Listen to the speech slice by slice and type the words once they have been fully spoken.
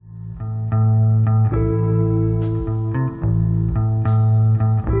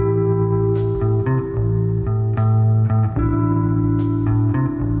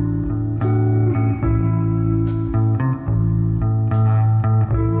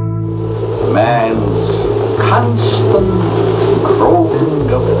constant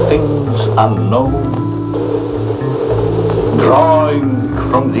groping of things unknown, drawing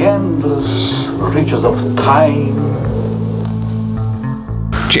from the endless reaches of time.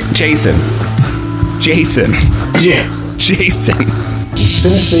 Jason. Yes. Jason.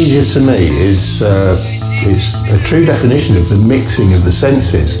 Synesthesia to me is it's a true definition of the mixing of the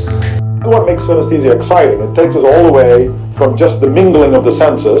senses. What makes synesthesia exciting? It takes us all the way from just the mingling of the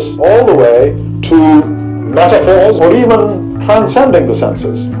senses, all the way to metaphors or even transcending the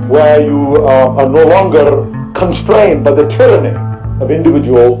senses, where you are no longer constrained by the tyranny of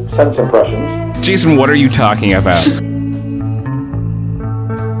individual sense impressions. Jason, what are you talking about?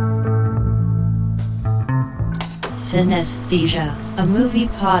 Synesthesia, a movie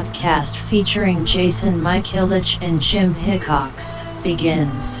podcast featuring Jason Michaelich and Jim Hickox,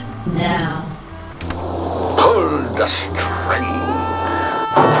 begins now. Pull the string.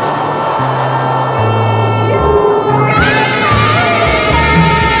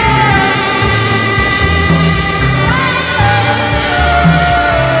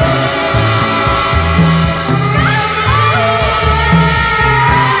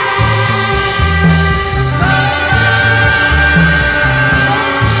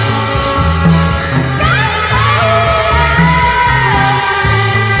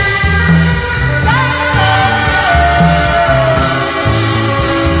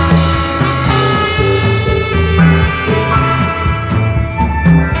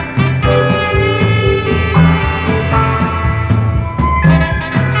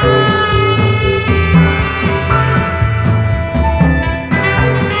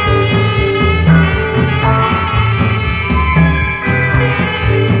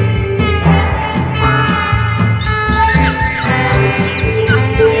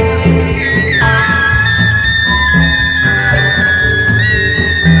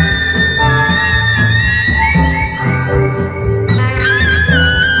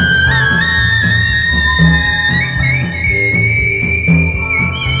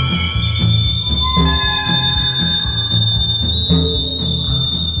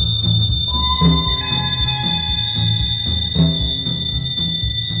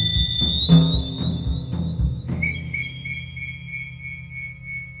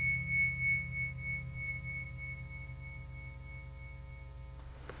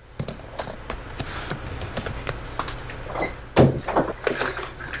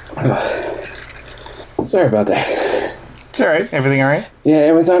 Sorry about that. It's alright. Everything alright? Yeah,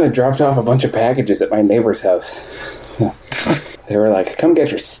 Amazon had dropped off a bunch of packages at my neighbor's house. So they were like, come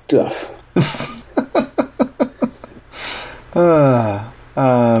get your stuff.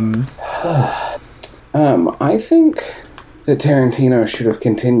 I think that Tarantino should have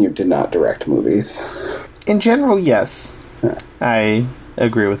continued to not direct movies. In general, yes. I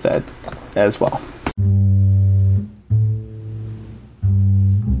agree with that as well.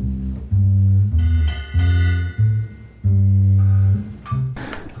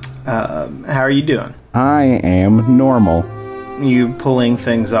 How are you doing? I am normal. You pulling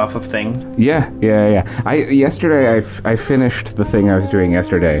things off of things? Yeah. Yesterday I finished the thing I was doing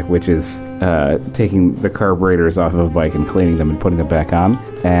yesterday, which is taking the carburetors off of a bike and cleaning them and putting them back on.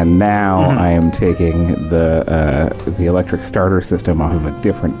 And now I am taking the electric starter system off of a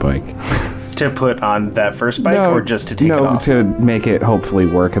different bike. To put on that first bike, or just to take it off? No, to make it hopefully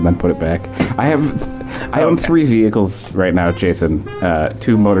work and then put it back. I own 3 vehicles right now, Jason.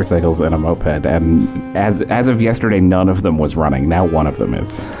 2 motorcycles and a moped, and as of yesterday, none of them was running. Now one of them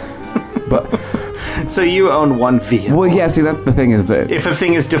is. But so you own 1 vehicle. Well, yeah. See, that's the thing is that if a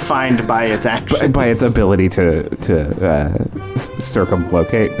thing is defined by its action, by its ability to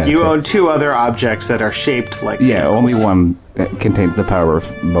circumlocate, you own 2 other objects that are shaped like vehicles. Only one contains the power of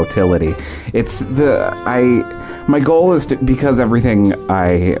motility. My goal is to, because everything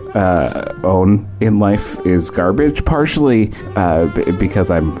I own in life is garbage, partially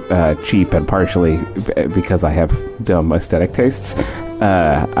because I'm cheap and partially because I have dumb aesthetic tastes.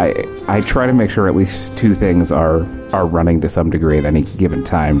 I try to make sure at least 2 things are running to some degree at any given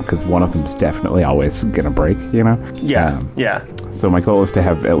time, because one of them is definitely always gonna break, you know? Yeah. So my goal is to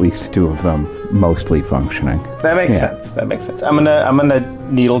have at least 2 of them mostly functioning. That makes sense. That makes sense. I'm gonna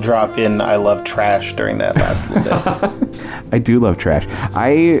needle drop in I love trash during that last little bit. I do love trash.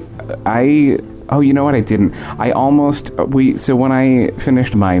 Oh, you know what? I didn't. So when I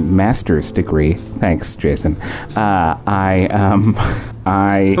finished my master's degree, thanks, Jason. Wait,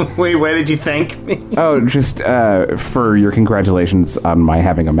 why did you thank me? Oh, just for your congratulations on my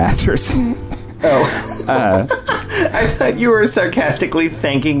having a master's. I thought you were sarcastically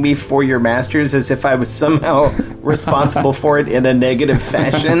thanking me for your masters as if I was somehow responsible for it in a negative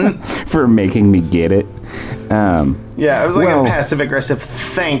fashion. For making me get it. Yeah, I was like a passive-aggressive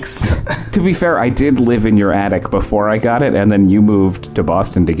thanks. To be fair, I did live in your attic before I got it, and then you moved to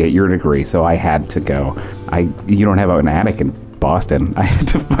Boston to get your degree, so I had to go. You don't have an attic in Boston. I had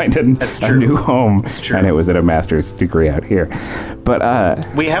to find a new home, and it was at a master's degree out here. But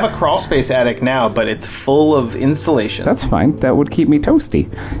we have a crawl space attic now, but it's full of insulation. That's fine. That would keep me toasty.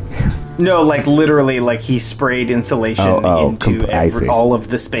 No, like literally, like he sprayed insulation into all of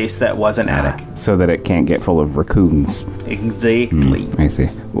the space that was an attic, so that it can't get full of raccoons. Exactly. I see.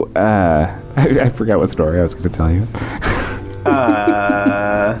 I forgot what story I was going to tell you.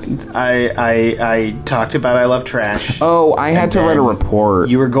 I talked about I Love Trash. Oh, I had to write a report.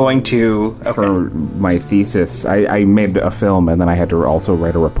 You were going to... Okay. For my thesis. I made a film, and then I had to also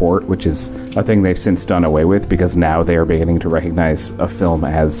write a report, which is a thing they've since done away with, because now they are beginning to recognize a film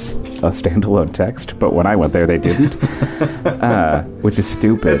as a standalone text, but when I went there, they didn't. Which is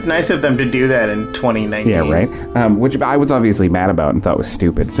stupid. It's nice of them to do that in 2019. Yeah, right? Which I was obviously mad about and thought was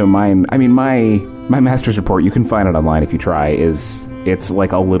stupid. So my master's report, you can find it online if you try, it's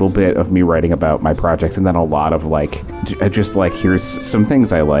like a little bit of me writing about my project, and then a lot of like, just like, here's some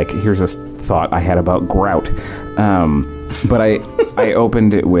things I like, here's a thought I had about grout. But I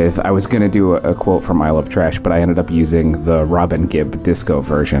opened it with, I was going to do a quote from I Love Trash, but I ended up using the Robin Gibb disco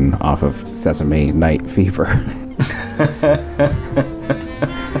version off of Sesame Night Fever.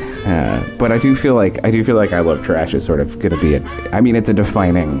 But I do feel like I Love Trash is sort of going to be it's a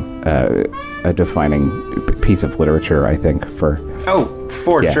defining piece of literature, I think, for... Oh,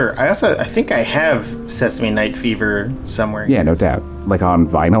 for sure. I think I have Sesame Night Fever somewhere. Yeah, no doubt. Like on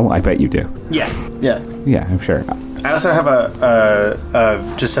vinyl, I bet you do. Yeah. Yeah, I'm sure. I also have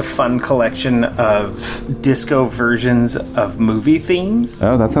just a fun collection of disco versions of movie themes.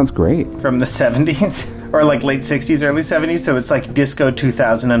 Oh, that sounds great. From the 70s. Or like late 60s, early 70s. So it's like Disco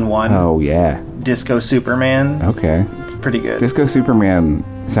 2001. Oh, yeah. Disco Superman. Okay. It's pretty good. Disco Superman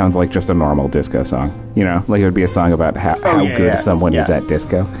sounds like just a normal disco song. You know, like it would be a song about how good someone is at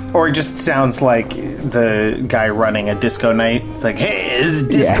disco. Or it just sounds like the guy running a disco night. It's like, hey, this is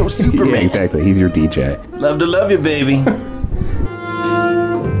Disco Superman. Yeah, exactly. He's your DJ. Love to love you, baby.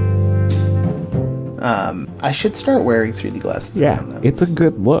 I should start wearing 3D glasses. Yeah, it's a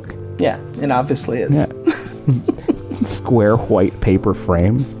good look. Yeah, it obviously is. Yeah. Square white paper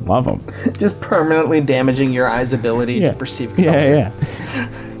frames. Love them. Just permanently damaging your eye's ability to perceive color. Yeah.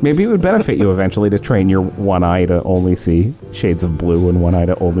 Maybe it would benefit you eventually to train your one eye to only see shades of blue and one eye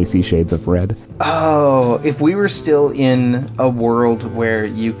to only see shades of red. Oh, if we were still in a world where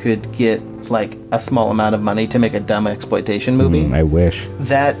you could get like a small amount of money to make a dumb exploitation movie. I wish.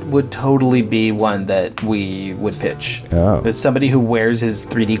 That would totally be one that we would pitch. Oh. There's somebody who wears his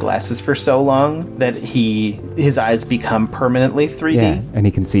 3D glasses for so long that his eyes become permanently 3D. Yeah, and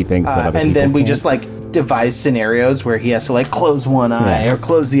he can see things that other people and then we can't. just like devise scenarios where he has to like close one eye or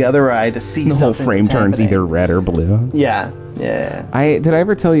close the other eye to see the something. The whole frame turns either red or blue. Yeah. Did I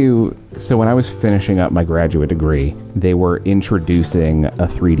ever tell you, so when I was finishing up my graduate degree, they were introducing a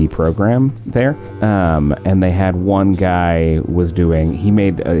 3D program there, and they had one guy he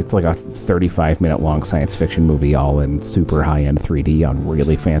made, it's like a 35-minute long science fiction movie all in super high-end 3D on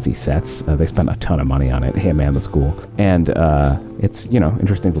really fancy sets. They spent a ton of money on it, him and the school, and it's,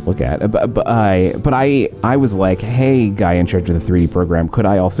 interesting to look at. But I was like, hey, guy in charge of the 3D program, could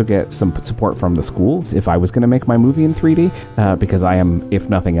I also get some support from the school if I was going to make my movie in 3D? Because I am, if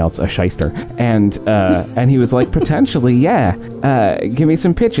nothing else, a shyster. And he was like, potentially, yeah. Give me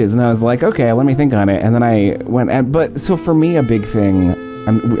some pitches. And I was like, okay, let me think on it. And then I went, but so for me, a big thing,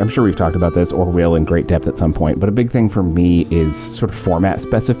 I'm sure we've talked about this or will in great depth at some point, but a big thing for me is sort of format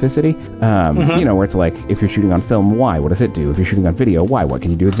specificity. Where it's like, if you're shooting on film, why? What does it do? If you're shooting on video, why? What can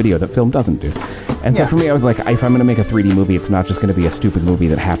you do with video that film doesn't do? And so for me, I was like, if I'm going to make a 3D movie, it's not just going to be a stupid movie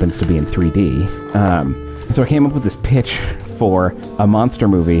that happens to be in 3D. So I came up with this pitch for a monster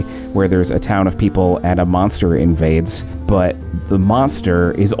movie where there's a town of people and a monster invades, but the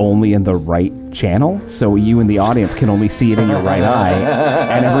monster is only in the right channel, so you in the audience can only see it in your right eye,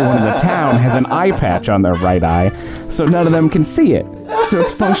 and everyone in the town has an eye patch on their right eye, so none of them can see it. So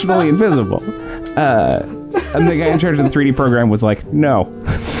it's functionally invisible. And the guy in charge of the 3D program was like, no.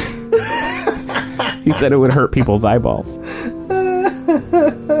 He said it would hurt people's eyeballs.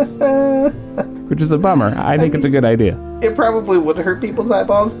 Which is a bummer. I think it's a good idea. it probably would hurt people's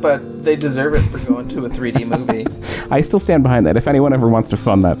eyeballs, but they deserve it for going to a 3D movie. I still stand behind that. If anyone ever wants to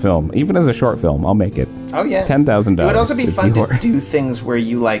fund that film, even as a short film, I'll make it. Oh, yeah. $10,000. It would also be It's fun yours. to do things where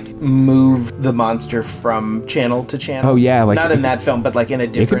you, like, move the monster from channel to channel. Oh, yeah, like- Not in that film, but, like, in a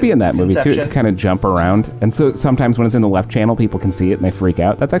different It could be in that movie, too. conception. It kind of jump around. And so sometimes when it's in the left channel, people can see it and they freak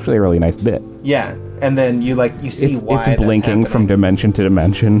out. That's actually a really nice bit. Yeah, and then you see why It's that's blinking from happening. dimension to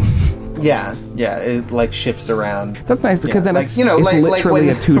dimension. Yeah, it, like, shifts around. That's nice, because then like, it's, you know, it's like literally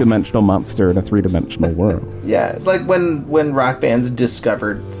when- a two-dimensional monster in a three-dimensional world. Yeah, like when rock bands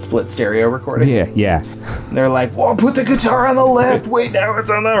discovered split stereo recording. Yeah. They're like, well, put the guitar on the left. Wait, now it's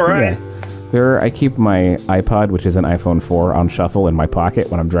on the right. I keep my iPod, which is an iPhone 4, on shuffle in my pocket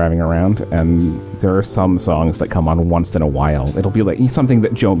when I'm driving around, and there are some songs that come on once in a while. It'll be like something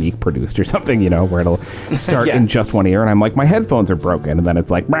that Joe Meek produced or something, you know, where it'll start Yeah. in just one ear, and I'm like, my headphones are broken, and then it's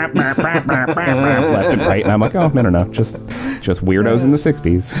like left and right, and I'm like, oh, no, just weirdos in the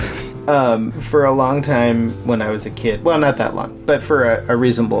 60s. For a long time when I was a kid, well, not that long, but for a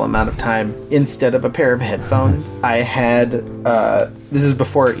reasonable amount of time, instead of a pair of headphones, I had, this is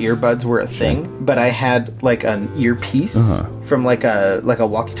before earbuds were a thing, but I had like an earpiece from like a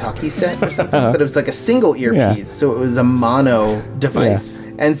walkie-talkie set or something, but it was like a single earpiece, so it was a mono device.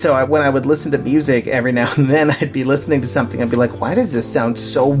 And so when I would listen to music, every now and then I'd be listening to something, I'd be like, why does this sound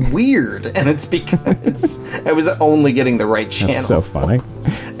so weird? And it's because I was only getting the right channel. That's so funny.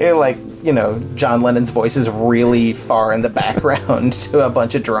 And like, you know, John Lennon's voice is really far in the background to a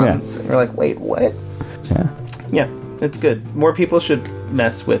bunch of drums. And you're like, wait, what? Yeah, it's good. More people should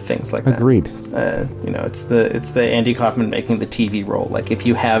mess with things like that. Agreed. You know, it's the Andy Kaufman making the TV role. Like, if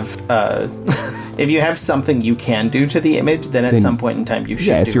you have if you have something you can do to the image, then at some point in time you should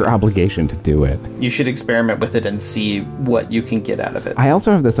Yeah, it's do your it. obligation to do it. You should experiment with it and see what you can get out of it. I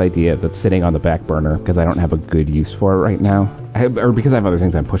also have this idea that's sitting on the back burner because I don't have a good use for it right now. Or because I have other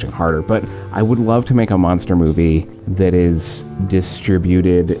things I'm pushing harder. But I would love to make a monster movie that is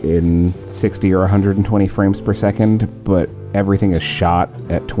distributed in 60 or 120 frames per second, but everything is shot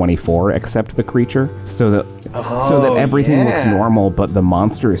at 24 except the creature, so that everything looks normal, but the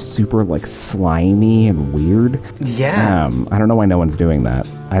monster is super like slimy and weird. Yeah. I don't know why no one's doing that.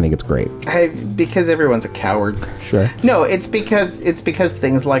 I think it's great. Because everyone's a coward. Sure. No, it's because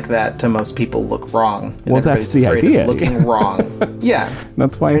things like that to most people look wrong. And Well, that's everybody's the afraid idea. of looking wrong. Yeah.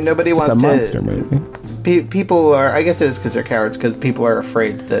 That's why it's, nobody it's wants a to- monster movie. People are, I guess it is because they're cowards, because people are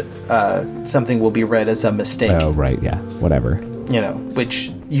afraid that something will be read as a mistake. Oh, right, yeah. Whatever. You know,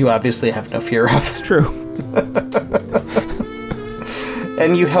 which you obviously have no fear of. It's true.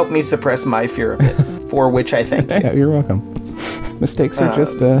 And you help me suppress my fear of it, for which I thank you. Yeah, you're welcome. Mistakes are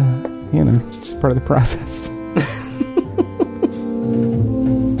just, it's just part of the process.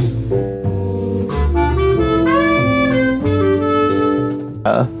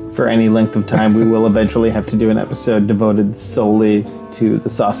 For any length of time, we will eventually have to do an episode devoted solely to the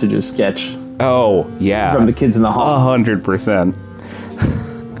sausages sketch Oh, yeah. from the Kids in the Hall. 100%.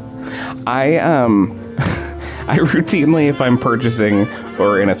 I routinely, if I'm purchasing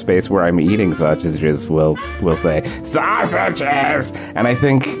or in a space where I'm eating sausages, will say sausages, and I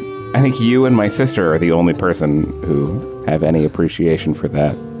think you and my sister are the only person who have any appreciation for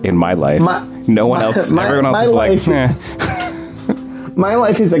that in my life. No one else. Everyone else is like, My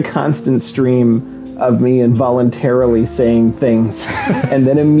life is a constant stream of me involuntarily saying things and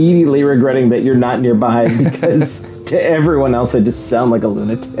then immediately regretting that you're not nearby because to everyone else I just sound like a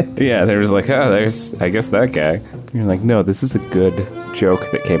lunatic. Yeah, there's like, there's, I guess that guy. You're like, no, this is a good joke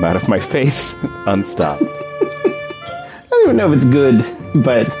that came out of my face, unstopped. I don't even know if it's good,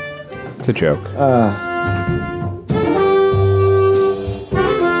 but It's a joke.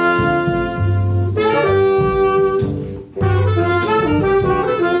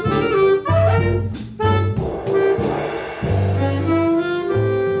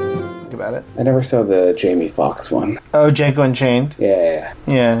 About it. I never saw the Jamie Foxx one. Oh, Django Unchained? Yeah.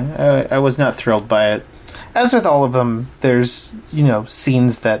 Yeah, I was not thrilled by it. As with all of them, there's,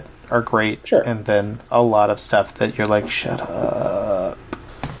 scenes that are great, Sure. and then a lot of stuff that you're like, shut up.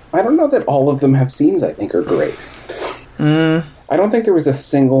 I don't know that all of them have scenes I think are great. I don't think there was a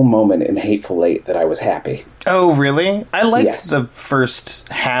single moment in Hateful Eight that I was happy. Oh, really? I liked Yes. the first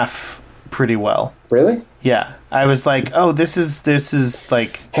half pretty well. Really? Yeah, I was like, oh, this is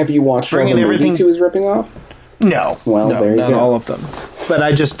like, Have you watched all Bringing the everything- movies he was ripping off? no. Well, no, there you not go. all of them. But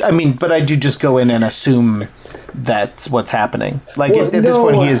I do just go in and assume that's what's happening. Like, Well, at this no,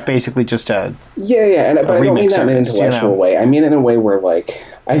 point, he is basically just a... Yeah, but I don't mean remix that in an artist, intellectual way. I mean in a way where, like,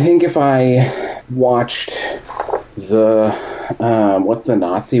 I think if I watched the What's the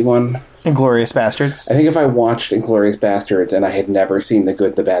Nazi one? Inglourious Bastards. I think if I watched Inglourious Bastards and I had never seen The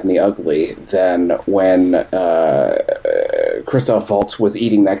Good, the Bad, and the Ugly, then when Christoph Waltz was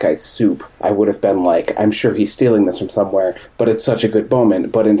eating that guy's soup, I would have been like, I'm sure he's stealing this from somewhere, but it's such a good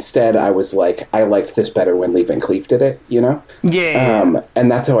moment. But instead, I was like, I liked this better when Lee Van Cleef did it, you know? Yeah.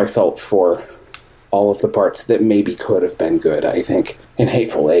 And that's how I felt for all of the parts that maybe could have been good, I think, in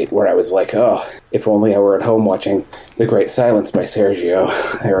Hateful Eight, where I was like, oh, if only I were at home watching The Great Silence by Sergio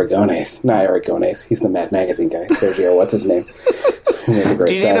Aragonés. Not Aragonés, he's the Mad Magazine guy. Sergio, what's his name? Who made The Great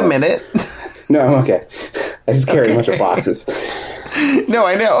Do you Silence. need a minute? No, I'm okay. I just carry a bunch of boxes. No,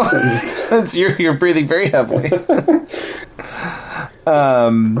 I know. You're breathing very heavily.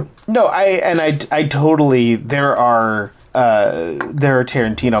 No, I totally, there are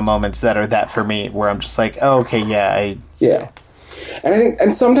Tarantino moments that are that for me, where I'm just like, oh, okay, yeah.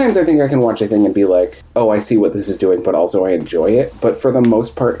 And sometimes I think I can watch a thing and be like, oh, I see what this is doing, but also I enjoy it. But for the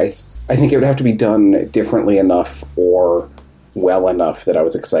most part, I think it would have to be done differently enough or well enough that I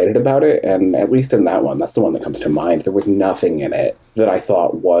was excited about it. And at least in that one, that's the one that comes to mind. There was nothing in it that I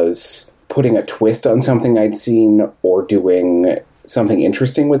thought was putting a twist on something I'd seen or doing something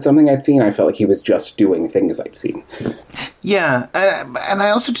interesting with something I'd seen. I felt like he was just doing things I'd seen. Yeah, and I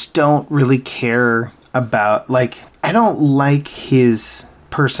also just don't really care about, like, I don't like his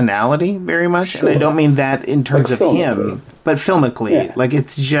personality very much, Sure. and I don't mean that in terms like of filmically. him, but filmically. Yeah. Like,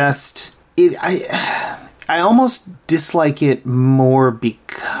 it's just, I almost dislike it more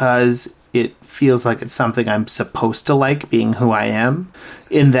because it feels like it's something I'm supposed to like, being who I am,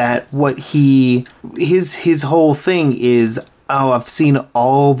 in that what his whole thing is, oh, I've seen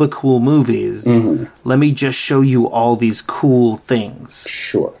all the cool movies. Mm-hmm. Let me just show you all these cool things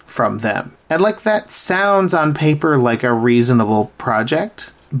from them. And, like, that sounds on paper like a reasonable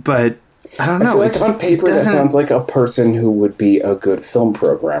project, but I don't know. I feel like on paper that sounds like a person who would be a good film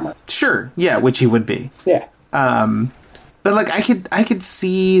programmer. Sure, yeah, which he would be. Yeah. But, like, I could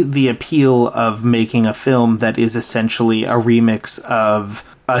see the appeal of making a film that is essentially a remix of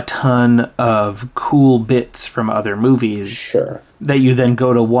a ton of cool bits from other movies. Sure. That you then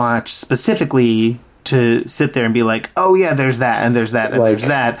go to watch specifically to sit there and be like, oh yeah, there's that, and there's that, and there's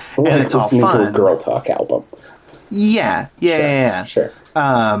that, and it's all fun. To a Girl Talk album. Yeah. Sure.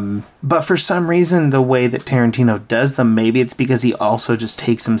 But for some reason, the way that Tarantino does them, maybe it's because he also just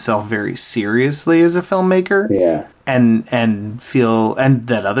takes himself very seriously as a filmmaker. Yeah. And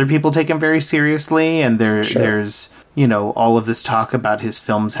that other people take him very seriously, and there's, you know, all of this talk about his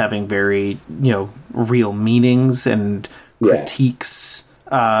films having very, you know, real meanings and critiques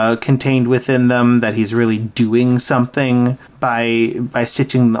contained within them, that he's really doing something by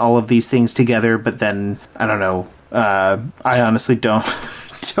stitching all of these things together. But then, I don't know, I honestly don't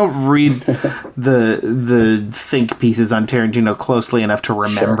read the think pieces on Tarantino closely enough to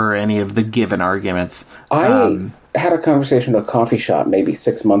remember any of the given arguments. I had a conversation at a coffee shop maybe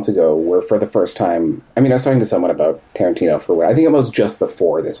 6 months ago where, for the first time, I mean, I was talking to someone about Tarantino for, I think it was just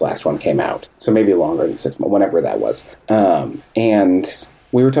before this last one came out, so maybe longer than 6 months, whenever that was. And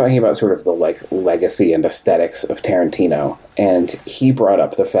we were talking about sort of the, like, legacy and aesthetics of Tarantino, and he brought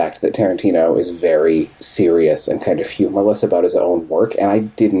up the fact that Tarantino is very serious and kind of humorless about his own work, and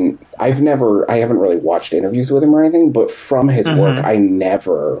I haven't really watched interviews with him or anything, but from his work, I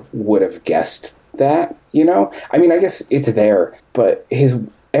never would have guessed that, you know? I mean, I guess it's there, but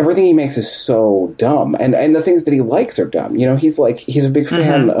everything he makes is so dumb, and the things that he likes are dumb. You know, he's a big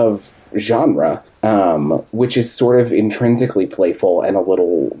fan of genre, which is sort of intrinsically playful and a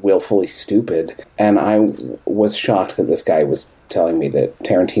little willfully stupid. And I was shocked that this guy was telling me that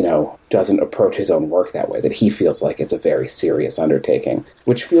Tarantino doesn't approach his own work that way, that he feels like it's a very serious undertaking,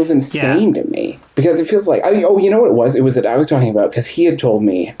 which feels insane to me. Because it feels like, you know what it was? It was that I was talking about, because he had told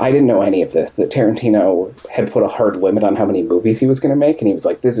me, I didn't know any of this, that Tarantino had put a hard limit on how many movies he was going to make, and he was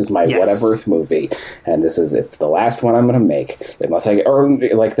like, this is my whatever movie, and it's the last one I'm going to make, or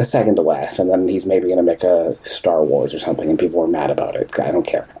like the second to last, and then he's maybe going to make a Star Wars or something, and people were mad about it. I don't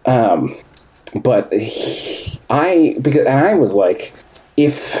care. But I was like,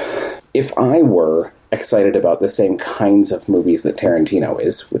 if I were excited about the same kinds of movies that Tarantino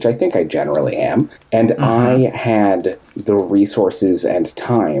is, which I think I generally am, and I had the resources and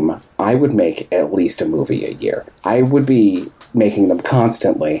time, I would make at least a movie a year. I would be making them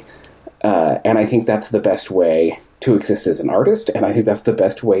constantly, and I think that's the best way to exist as an artist, and I think that's the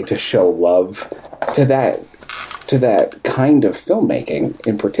best way to show love to that kind of filmmaking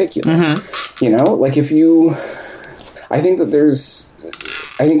in particular. You know, like I think that there's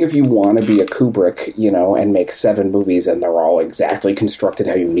if you want to be a Kubrick, and make 7 movies and they're all exactly constructed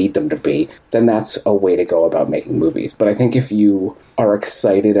how you need them to be, then that's a way to go about making movies. But I think if you are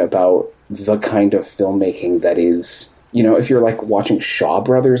excited about the kind of filmmaking that is, if you're like watching Shaw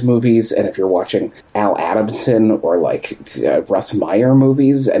Brothers movies, and if you're watching Al Adamson or like Russ Meyer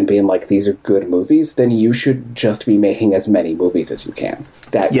movies and being like, these are good movies, then you should just be making as many movies as you can.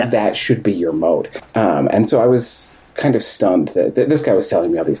 That should be your mode. And so I was kind of stunned that this guy was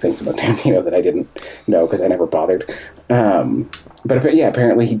telling me all these things about Tarantino that I didn't know because I never bothered. But yeah,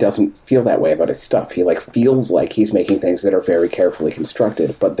 apparently he doesn't feel that way about his stuff. He feels like he's making things that are very carefully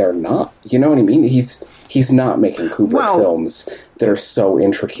constructed, but they're not. You know what I mean? He's not making Kubrick films that are so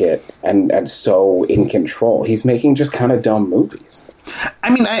intricate and so in control. He's making just kind of dumb movies. I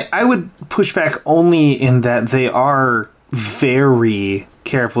mean, I would push back only in that they are very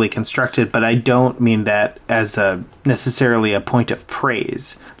carefully constructed, but I don't mean that as necessarily a point of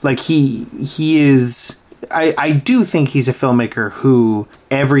praise. Like he is. I do think he's a filmmaker who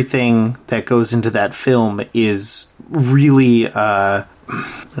everything that goes into that film is really, how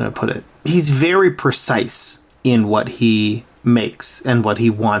do I put it? He's very precise in what he makes and what he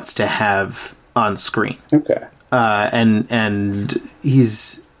wants to have on screen. Okay. And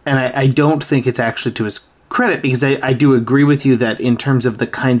I don't think it's actually to his credit, because I do agree with you that in terms of the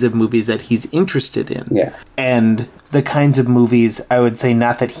kinds of movies that he's interested in, and the kinds of movies, I would say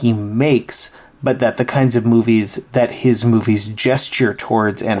not that he makes, but that the kinds of movies that his movies gesture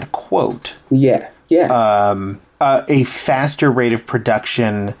towards and quote. A faster rate of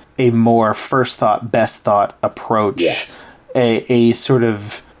production, a more first thought, best thought approach. Yes. A sort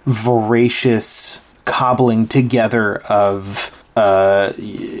of voracious cobbling together of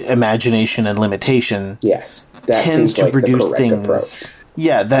imagination and limitation. Yes. That tends seems to like produce the correct things. approach.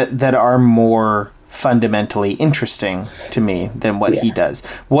 Yeah, that are more fundamentally interesting to me than what he does.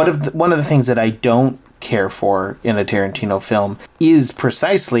 One of the things that I don't care for in a Tarantino film is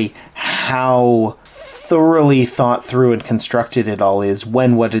precisely how thoroughly thought through and constructed it all is,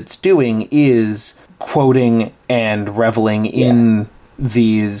 when what it's doing is quoting and reveling in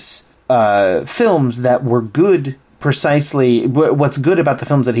these films that were good. Precisely what's good about the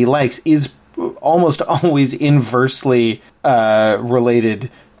films that he likes is almost always inversely related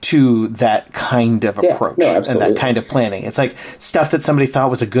to that kind of approach and that kind of planning. It's like stuff that somebody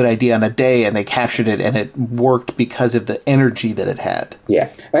thought was a good idea on a day, and they captured it, and it worked because of the energy that it had. Yeah,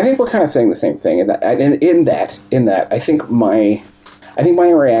 and I think we're kind of saying the same thing. In that, I think my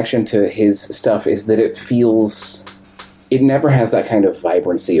reaction to his stuff is that it never has that kind of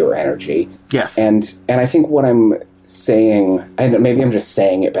vibrancy or energy. Yes, and I think what I'm saying, and maybe I'm just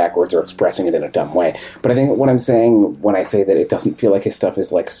saying it backwards or expressing it in a dumb way, but I think what I'm saying when I say that it doesn't feel like his stuff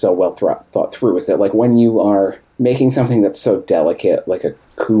is so well thought through is that when you are making something that's so delicate, like a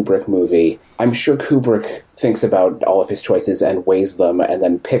Kubrick movie, I'm sure Kubrick thinks about all of his choices and weighs them and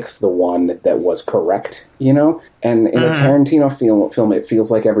then picks the one that was correct, And in a Tarantino film, it feels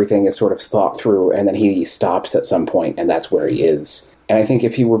like everything is sort of thought through, and then he stops at some point, and that's where he is. And I think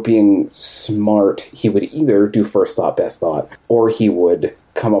if he were being smart, he would either do first thought, best thought, or he would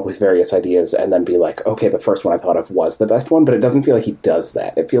come up with various ideas and then be like, okay, the first one I thought of was the best one, but it doesn't feel like he does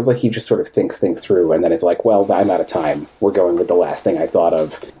that. It feels like he just sort of thinks things through, and then it's like, well, I'm out of time. We're going with the last thing I thought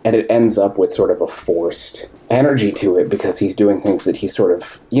of. And it ends up with sort of a forced energy to it, because he's doing things that he sort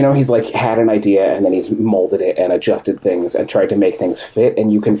of, he's had an idea, and then he's molded it and adjusted things and tried to make things fit,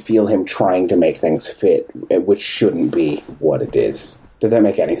 and you can feel him trying to make things fit, which shouldn't be what it is. Does that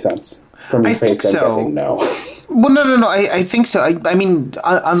make any sense? From your face, I'm guessing no. Well, no. I think so. I mean,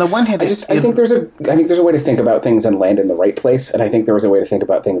 on the one hand, I think there's a way to think about things and land in the right place, and I think there was a way to think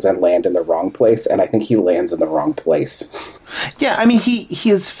about things and land in the wrong place, and I think he lands in the wrong place. Yeah, I mean,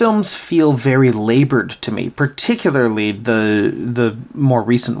 his films feel very labored to me, particularly the more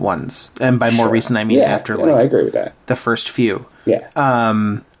recent ones, and by more recent I mean after I agree with that. The first few. Yeah.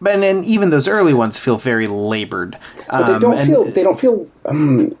 But then even those early ones feel very labored. But they don't feel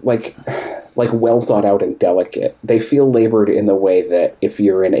like well thought out and delicate. They feel labored in the way that if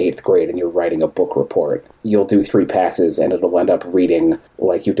you're in 8th grade and you're writing a book report, you'll do 3 passes and it'll end up reading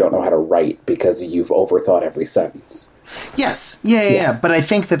like you don't know how to write because you've overthought every sentence. Yes. Yeah. But I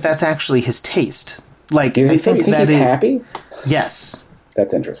think that that's actually his taste. Like, do you think he's happy? Yes.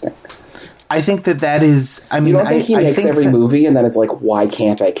 That's interesting. I think that is... I mean, you don't think he makes every movie and then is like, why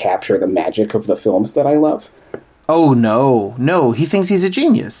can't I capture the magic of the films that I love? Oh, no, he thinks he's a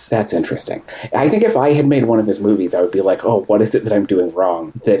genius. That's interesting. I think if I had made one of his movies, I would be like, oh, what is it that I'm doing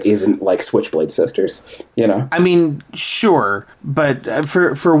wrong that isn't like Switchblade Sisters, you know? I mean, sure, but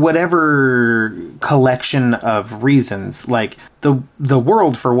for whatever collection of reasons, like, the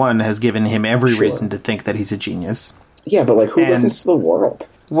world, for one, has given him every reason to think that he's a genius. Yeah, but, like, who listens to the world?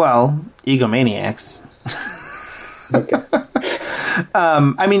 Well, egomaniacs. Okay.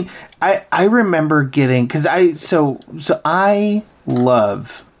 I mean, I remember getting, because I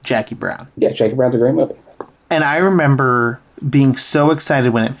love Jackie Brown. Yeah, Jackie Brown's a great movie. And I remember being so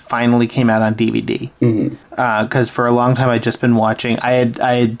excited when it finally came out on DVD. Because for a long time I'd just been watching. I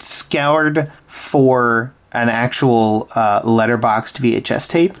had scoured for an actual letterboxed VHS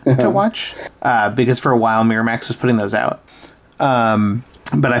tape to watch, because for a while Miramax was putting those out.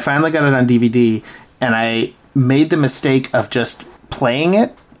 But I finally got it on DVD, and I made the mistake of just playing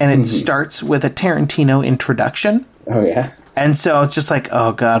it, and it starts with a Tarantino introduction. Oh, yeah? And so it's just like,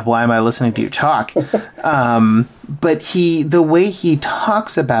 oh, God, why am I listening to you talk? But the way he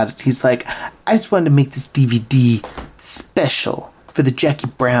talks about it, he's like, I just wanted to make this DVD special for the Jackie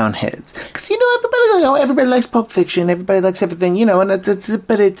Brown heads. Because, everybody likes Pulp Fiction, everybody likes everything, and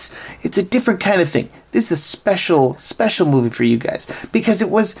but it's a different kind of thing. This is a special movie for you guys. Because it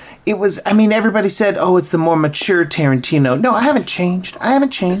was, I mean, everybody said, oh, it's the more mature Tarantino. No, I haven't changed. I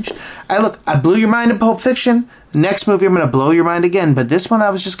blew your mind in Pulp Fiction. Next movie, I'm going to blow your mind again. But this one, I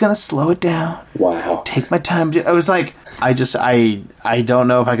was just going to slow it down. Wow. Take my time. I was like, I don't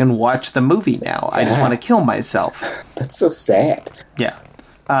know if I can watch the movie now. I just want to kill myself. That's so sad. Yeah.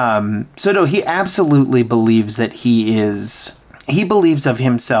 So no, he absolutely believes that he believes of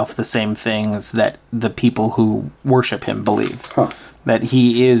himself the same things that the people who worship him believe. That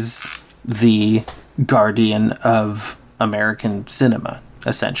he is the guardian of American cinema,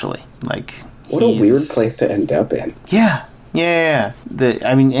 essentially. Like, what a weird place to end up in. Yeah. I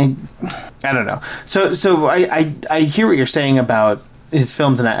don't know. So I hear what you're saying about his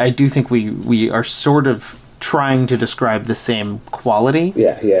films, and I do think we are sort of trying to describe the same quality.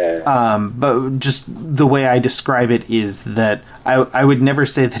 Yeah. But just the way I describe it is that I would never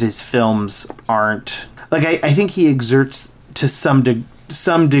say that his films aren't... Like, I think he exerts to some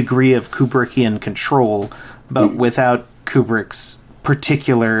degree of Kubrickian control, but without Kubrick's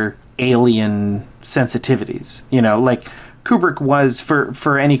particular alien sensitivities. Like... Kubrick was,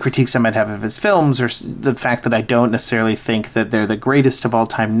 for any critiques I might have of his films, or the fact that I don't necessarily think that they're the greatest of all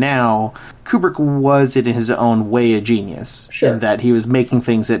time now, Kubrick was, in his own way, a genius. Sure. In that he was making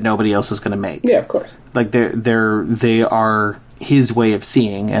things that nobody else was going to make. Yeah, of course. Like, they are his way of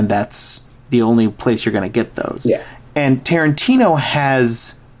seeing, and that's the only place you're going to get those. Yeah. And Tarantino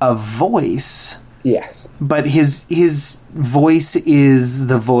has a voice. Yes. But his voice is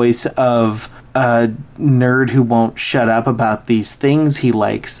the voice of a nerd who won't shut up about these things he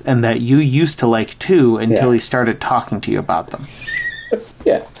likes and that you used to like too until he started talking to you about them.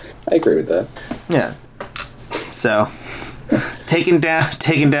 Yeah, I agree with that. Yeah. So, taking down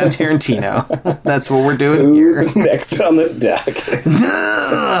Tarantino. That's what we're doing here. Next on the deck.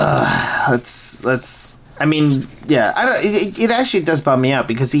 Let's. I mean, yeah. It actually does bum me out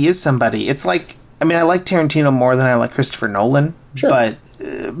because he is somebody. It's like, I mean, I like Tarantino more than I like Christopher Nolan. Sure.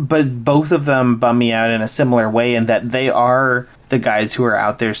 But both of them bum me out in a similar way in that they are the guys who are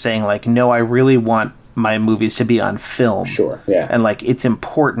out there saying, like, no, I really want my movies to be on film. Sure, yeah. And, like, it's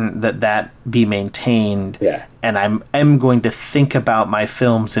important that be maintained. Yeah. And I'm going to think about my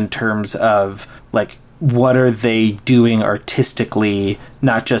films in terms of, like, what are they doing artistically,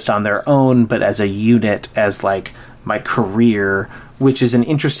 not just on their own, but as a unit, as, like, my career, which is an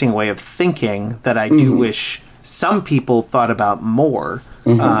interesting way of thinking that I do wish some people thought about more.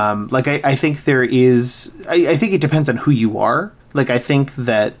 I think there is... I think it depends on who you are. Like, I think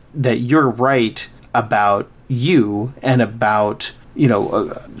that you're right about you and about,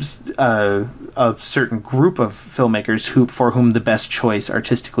 a certain group of filmmakers for whom the best choice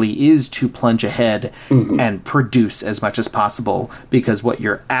artistically is to plunge ahead and produce as much as possible, because what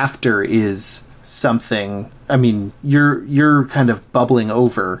you're after is something... I mean, you're kind of bubbling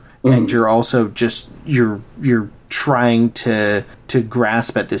over, and you're also just... You're trying to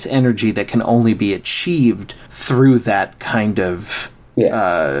grasp at this energy that can only be achieved through that kind of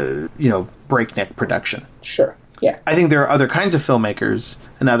breakneck production. Sure. Yeah. I think there are other kinds of filmmakers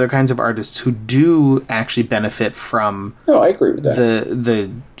and other kinds of artists who do actually benefit from I agree with that. The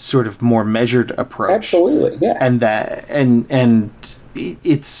sort of more measured approach. Absolutely. Yeah. And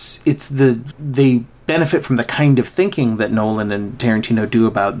they benefit from the kind of thinking that Nolan and Tarantino do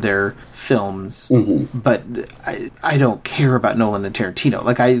about their films, but I don't care about Nolan and Tarantino.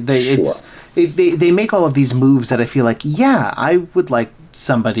 Like they make all of these moves that I feel like, yeah, I would like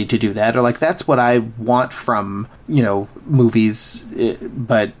somebody to do that, or like that's what I want from, you know, movies,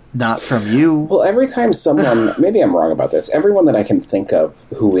 but not from you. Well, every time someone, maybe I'm wrong about this, everyone that I can think of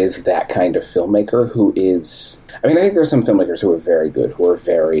who is that kind of filmmaker, who is, I mean, I think there's some filmmakers who are very good, who are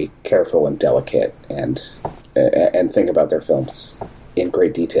very careful and delicate and think about their films in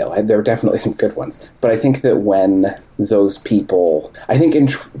great detail. There are definitely some good ones, but I think that when those people, I think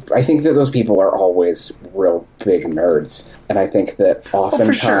that those people are always real big nerds, and I think that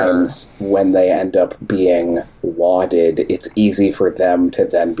oftentimes when they end up being lauded, it's easy for them to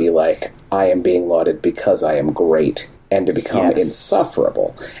then be like, I am being lauded because I am great, and to become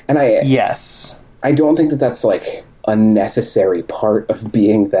insufferable. And I don't think that that's like a necessary part of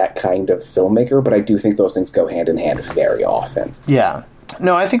being that kind of filmmaker, but I do think those things go hand in hand very often. Yeah.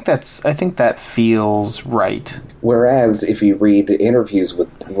 No, I think that feels right. Whereas if you read interviews with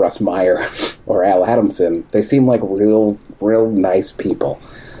Russ Meyer or Al Adamson, they seem like real nice people.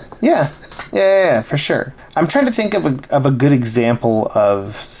 Yeah, for sure. I'm trying to think of a good example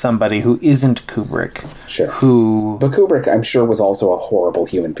of somebody who isn't Kubrick. Sure. But Kubrick, I'm sure, was also a horrible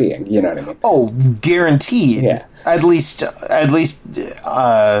human being. You know what I mean? Oh, guaranteed. Yeah. At least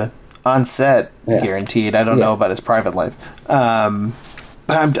on set, guaranteed. I don't know about his private life.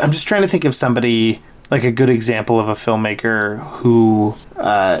 But I'm just trying to think of somebody, like a good example of a filmmaker who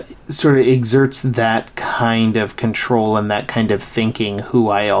sort of exerts that kind of control and that kind of thinking, who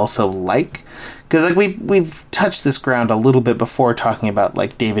I also like. Because like we've touched this ground a little bit before, talking about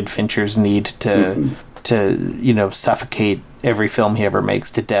like David Fincher's need to you know, suffocate every film he ever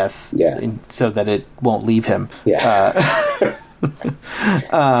makes to death, so that it won't leave him.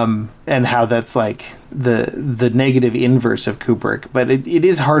 And how that's like the negative inverse of Kubrick. But it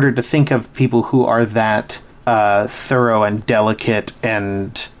is harder to think of people who are that thorough and delicate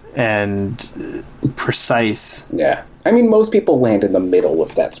and precise. Yeah. I mean, most people land in the middle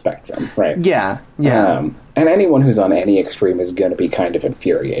of that spectrum, right? Yeah. And anyone who's on any extreme is going to be kind of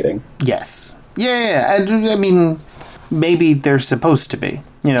infuriating. Yes. Yeah. I mean, maybe they're supposed to be.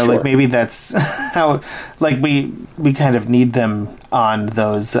 You know, like maybe that's how, like we kind of need them on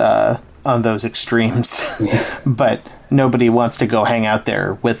those extremes, but nobody wants to go hang out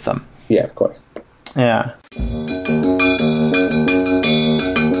there with them. Yeah, of course. Yeah.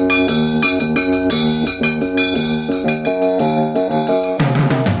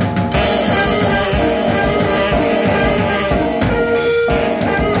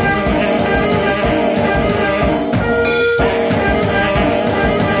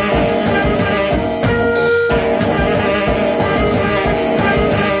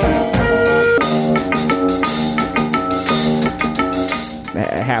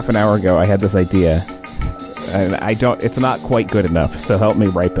 Half an hour ago, I had this idea, and it's not quite good enough, so help me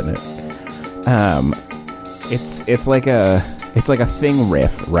ripen it. It's like a Thing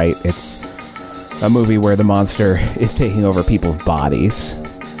riff, right? It's a movie where the monster is taking over people's bodies,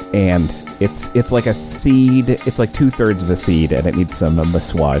 and it's like a seed. It's like 2/3 of a seed, and it needs some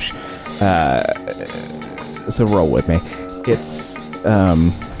massage. So roll with me. It's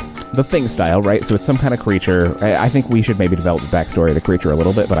the Thing style, right? So it's some kind of creature. I think we should maybe develop the backstory of the creature a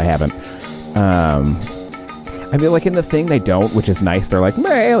little bit, but I haven't. I feel like in The Thing they don't, which is nice. They're like,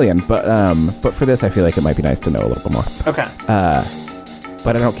 alien, but for this I feel like it might be nice to know a little bit more. Okay.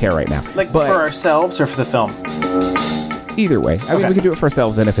 But I don't care right now. Like for ourselves or for the film? Either way. I mean, we can do it for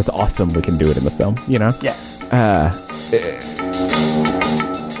ourselves, and if it's awesome, we can do it in the film, you know? Yeah.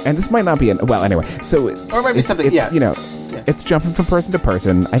 And this might not be well, anyway. So or it might be something, you know, it's jumping from person to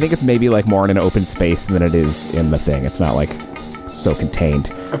person. I think it's maybe like more in an open space than it is in The Thing. It's not like so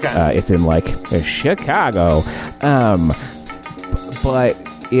contained. Okay. It's in like Chicago. But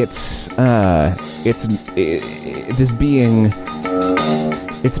it's this being,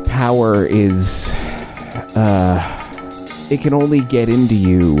 its power is it can only get into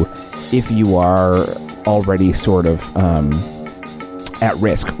you if you are already sort of at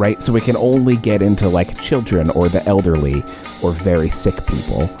risk, right? So it can only get into like children or the elderly or very sick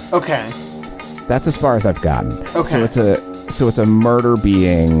people. Okay. That's as far as I've gotten. Okay. So it's a murder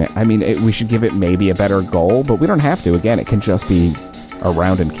being. I mean, we should give it maybe a better goal, but we don't have to. Again, it can just be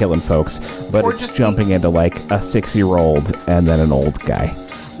around and killing folks, but or it's jumping into like a 6-year-old and then an old guy.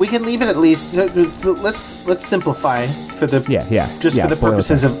 We can leave it at least. Let's simplify for the for the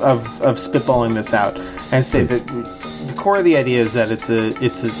purposes of spitballing this out, and say that the core of the idea is that it's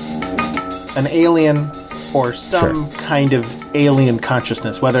an alien or some kind of alien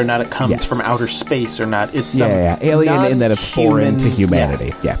consciousness, whether or not it comes from outer space or not. It's some alien in that it's foreign to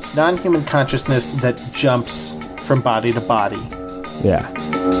humanity. Non-human consciousness that jumps from body to body. Yeah.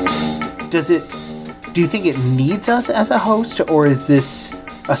 do you think it needs us as a host, or is this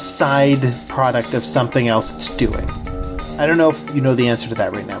a side product of something else it's doing? I don't know if you know the answer to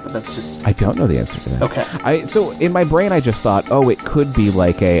that right now, but that's just... I don't know the answer to that. Okay. So in my brain, I just thought, it could be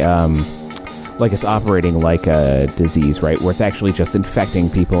like a, like it's operating like a disease, right? Where it's actually just infecting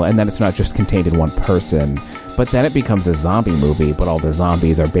people, and then it's not just contained in one person. But then it becomes a zombie movie, but all the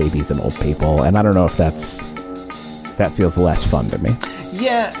zombies are babies and old people, and I don't know if that feels less fun to me.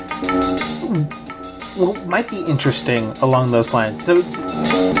 Yeah. Well, might be interesting along those lines. So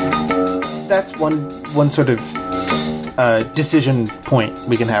that's one sort of decision point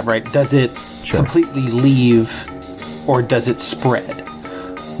we can have, right? Does it completely leave, or does it spread?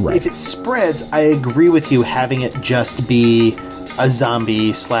 Right. If it spreads, I agree with you having it just be a zombie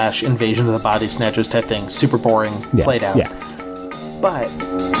 / invasion of the body snatchers type thing. Super boring, played out. Yeah. But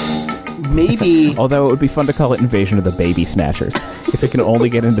maybe... Although it would be fun to call it Invasion of the Baby Snatchers, if it can only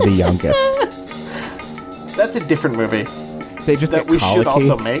get into the youngest. That's a different movie. They just that get we colicky. should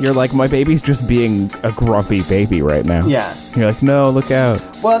also make. You're like, my baby's just being a grumpy baby right now. Yeah. You're like, no, look out.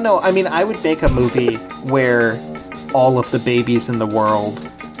 Well, no, I mean, I would make a movie where all of the babies in the world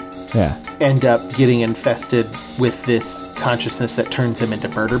end up getting infested with this consciousness that turns them into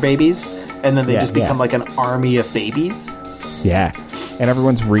murder babies, and then they just become like an army of babies. Yeah. And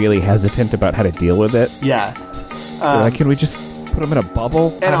everyone's really hesitant about how to deal with it. Yeah. Like, can we just put them in a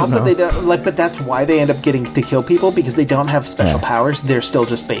bubble? And also, they don't but that's why they end up getting to kill people, because they don't have special powers. They're still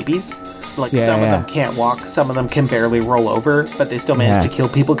just babies. Like, some of them can't walk, some of them can barely roll over, but they still manage to kill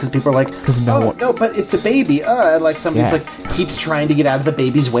people because people are like, no, but it's a baby. Like, somebody's like, keeps trying to get out of the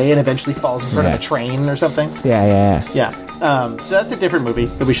baby's way and eventually falls in front of a train or something. Yeah. So that's a different movie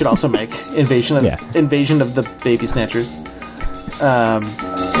that we should also make. Invasion of the Baby Snatchers.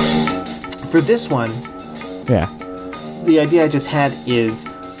 For this one, the idea I just had is,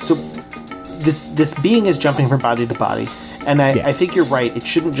 so this being is jumping from body to body, and I think you're right, it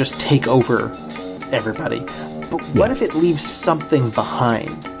shouldn't just take over everybody. But what if it leaves something behind?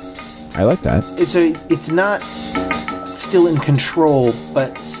 I like that. It's not still in control,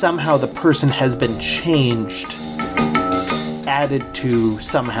 but somehow the person has been changed, added to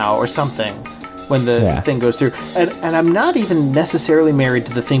somehow or something when the thing goes through. And I'm not even necessarily married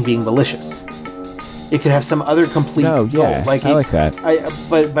to the thing being malicious. It could have some other complete goal. Like, I like that.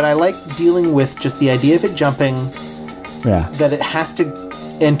 But I like dealing with just the idea of it jumping. That it has to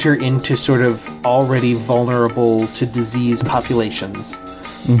enter into sort of already vulnerable to disease populations,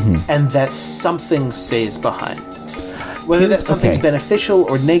 and that something stays behind. Whether that something's beneficial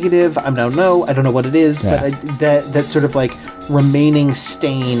or negative, I don't know. I don't know what it is, but that sort of like remaining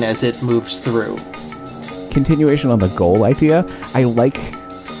stain as it moves through. Continuation on the goal idea. I like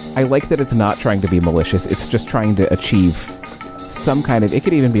that it's not trying to be malicious. It's just trying to achieve some kind of, it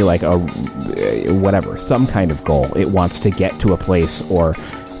could even be like some kind of goal. It wants to get to a place or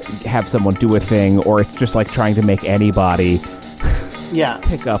have someone do a thing, or it's just like trying to make anybody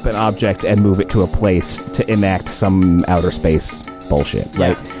pick up an object and move it to a place to enact some outer space bullshit,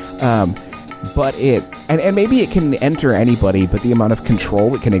 right? But and maybe it can enter anybody, but the amount of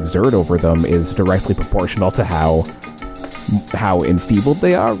control it can exert over them is directly proportional to how enfeebled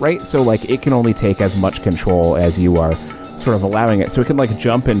they are, right? So like it can only take as much control as you are sort of allowing it. So it can like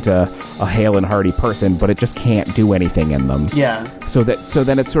jump into a hale and hearty person, but it just can't do anything in them. Yeah. So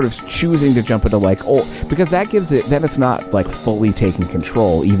then it's sort of choosing to jump into like because that gives it, then it's not like fully taking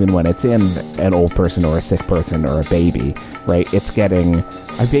control even when it's in an old person or a sick person or a baby, right? It's getting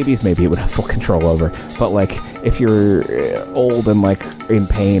babies maybe it would have full control over, but like if you're old and like in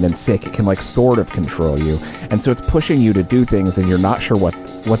pain and sick, it can like sort of control you. And so it's pushing you to do things and you're not sure what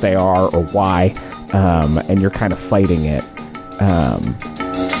they are or why. And you're kind of fighting it.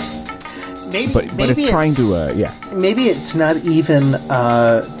 But it's trying to, Maybe it's not even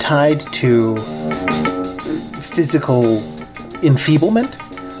tied to physical enfeeblement,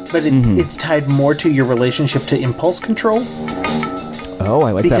 but it's tied more to your relationship to impulse control. Oh,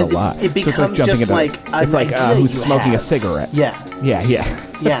 I like that a lot. It becomes so just like it's like who's smoking a cigarette. Yeah.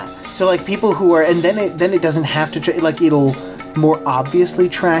 So like people who are, and then it doesn't have to like it'll more obviously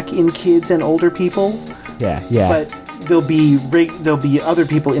track in kids and older people. Yeah. But there'll be other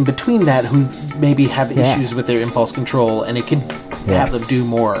people in between that who maybe have issues with their impulse control, and it can have them do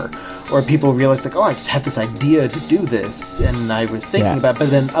more. Or people realize like, I just had this idea to do this, and I was thinking about it, but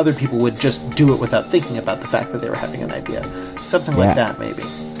then other people would just do it without thinking about the fact that they were having an idea. Something like that, maybe.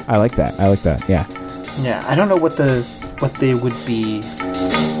 I like that, yeah. Yeah, I don't know what they would be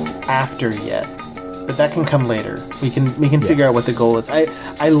after yet, but that can come later. We can figure out what the goal is.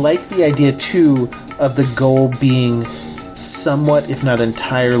 I like the idea too of the goal being somewhat, if not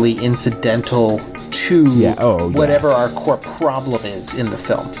entirely, incidental to whatever our core problem is in the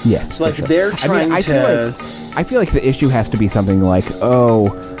film. Yes, so like for sure. they're trying I feel like the issue has to be something like,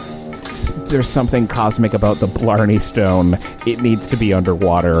 there's something cosmic about the Blarney Stone. It needs to be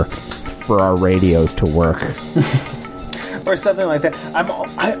underwater for our radios to work. Or something like that.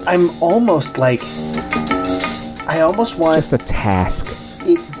 I'm almost like, I almost want just a task.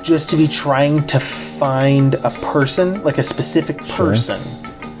 It just to be trying to find a person, like a specific person,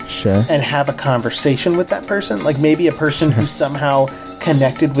 sure, and have a conversation with that person. Like maybe a person who somehow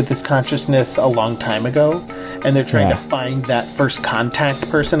connected with this consciousness a long time ago, and they're trying to find that first contact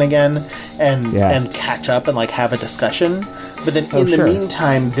person again and catch up and like have a discussion. But then in the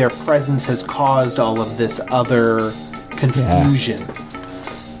meantime, their presence has caused all of this other confusion.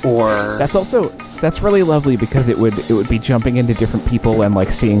 Or that's really lovely because it would be jumping into different people and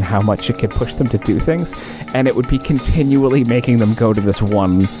like seeing how much it could push them to do things, and it would be continually making them go to this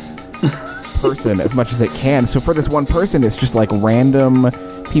one person as much as it can. So for this one person, it's just like random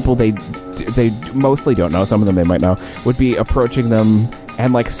people they mostly don't know. Some of them they might know would be approaching them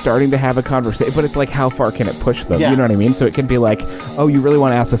and like starting to have a conversation. But it's like, how far can it push them? You know what I mean? So it can be like, oh, you really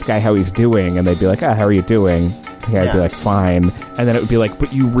want to ask this guy how he's doing, and they'd be like, how are you doing? I'd be like, fine. And then it would be like,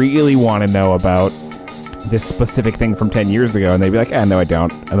 but you really want to know about this specific thing from 10 years ago? And they'd be like, no, I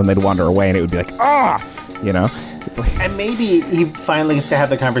don't. And then they'd wander away, and it would be like, It's like, and maybe he finally gets to have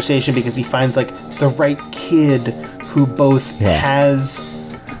the conversation because he finds like the right kid who both has,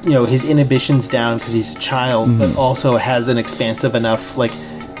 his inhibitions down because he's a child, but also has an expansive enough like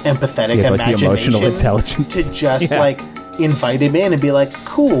empathetic imagination, like the emotional intelligence to just like invite him in and be like,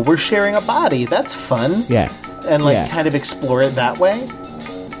 cool, we're sharing a body, that's fun. And like kind of explore it that way.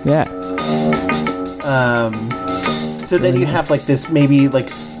 So then you have like this maybe like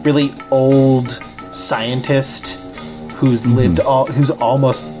really old scientist who's who's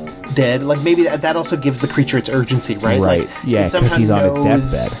almost dead. Like maybe that also gives the creature its urgency, right? Right. Like, because he's on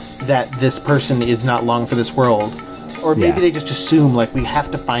its deathbed. That this person is not long for this world. Or maybe they just assume, like, we have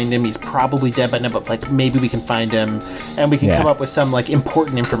to find him. He's probably dead by now, but, like, maybe we can find him. And we can come up with some, like,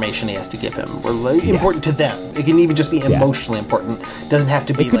 important information he has to give him. Or, like, important to them. It can even just be emotionally important. It doesn't have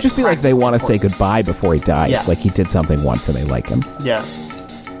to be, it could just be, like, they want to say goodbye before he dies. Yeah. Like, he did something once and they like him. Yeah.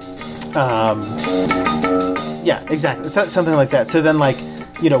 Yeah, exactly. Something like that. So then, like,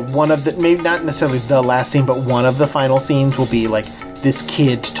 one of the... Maybe not necessarily the last scene, but one of the final scenes will be, like, this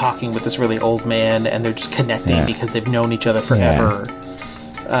kid talking with this really old man, and they're just connecting because they've known each other forever.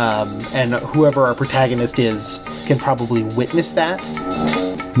 And whoever our protagonist is can probably witness that.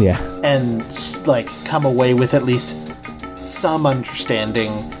 And like come away with at least some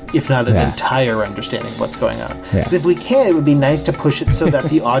understanding, if not an entire understanding of what's going on. If we can, it would be nice to push it so that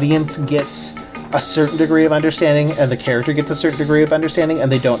the audience gets a certain degree of understanding and the character gets a certain degree of understanding,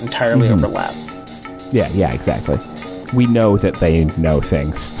 and they don't entirely overlap. Yeah, exactly. We know that they know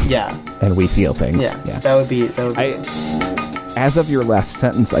things. And we feel things. Yeah. That would be as of your last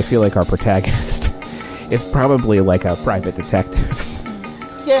sentence, I feel like our protagonist is probably like a private detective.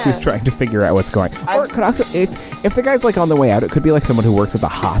 Who's trying to figure out what's going on. Or it could also, if the guy's like on the way out, it could be like someone who works at the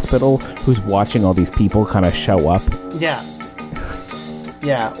hospital who's watching all these people kind of show up.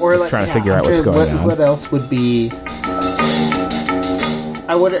 Or like trying to figure out what's going on. What else would be...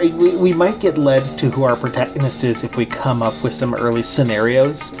 we might get led to who our protagonist is if we come up with some early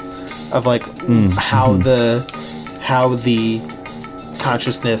scenarios of like how the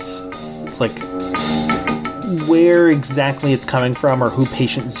consciousness, like where exactly it's coming from, or who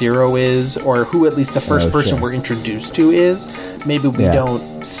patient 0 is, or who at least the first person we're introduced to is. Maybe we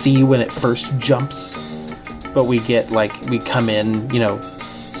don't see when it first jumps, but we get like we come in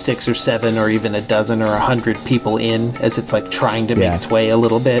 6 or 7 or even a dozen or 100 people in as it's like trying to make its way a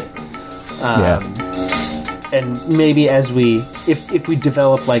little bit. And maybe as if we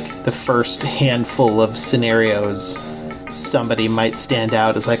develop like the first handful of scenarios, somebody might stand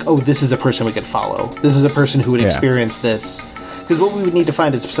out as like, oh, this is a person we could follow. This is a person who would experience this. Because what we would need to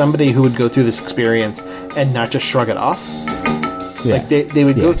find is somebody who would go through this experience and not just shrug it off. Like they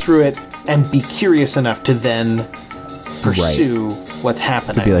would go through it and be curious enough to then pursue what's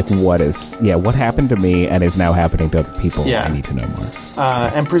happening. To be like, what happened to me and is now happening to other people? I need to know more.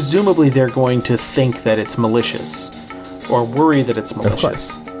 And presumably they're going to think that it's malicious or worry that it's malicious.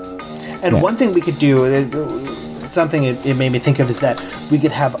 And one thing we could do, something it made me think of, is that we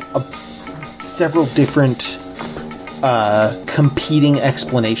could have several different competing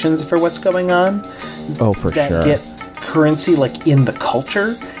explanations for what's going on. Oh, for sure. That get currency like in the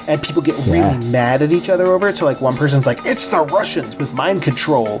culture, and people get really mad at each other over it. So like one person's like, it's the Russians with mind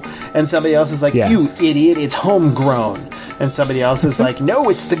control, and somebody else is like, you idiot, it's homegrown. and somebody else is like, no,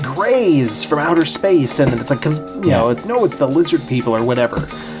 it's the Greys from outer space, and it's like, it's the lizard people or whatever.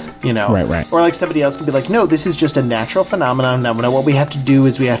 Right. Or like somebody else could be like, no, this is just a natural phenomenon. Now what we have to do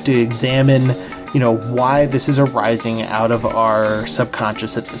is we have to examine, why this is arising out of our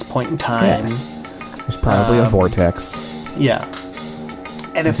subconscious at this point in time. Yeah. There's probably a vortex. Yeah.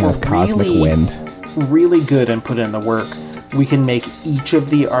 And if we're cosmic wind. really good and put in the work, we can make each of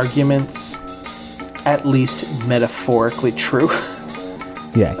the arguments at least metaphorically true.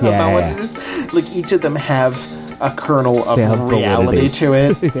 Yeah. What it is. Like each of them have a kernel of reality to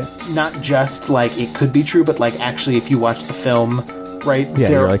it. Not just like it could be true, but like actually if you watch the film, right,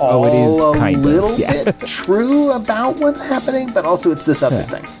 they're like, all it is kind a of little bit true about what's happening, but also it's this other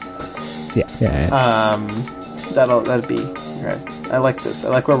thing. Yeah. That'd be right. I like this. I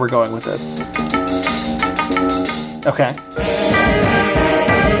like where we're going with this. Okay.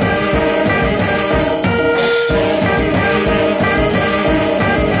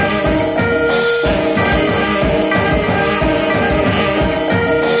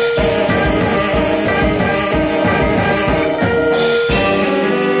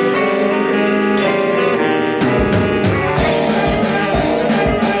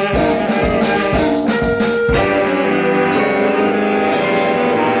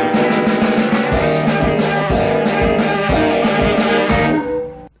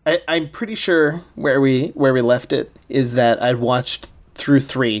 I'm pretty sure where we left it is that I'd watched through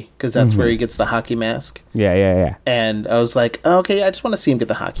 3 because that's where he gets the hockey mask. Yeah. And I was like, oh, okay, I just want to see him get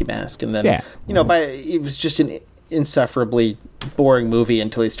the hockey mask. And then, it was just an insufferably boring movie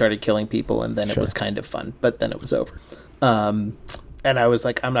until he started killing people, and then it was kind of fun. But then it was over. And I was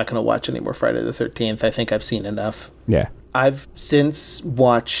like, I'm not going to watch any more Friday the 13th. I think I've seen enough. Yeah. I've since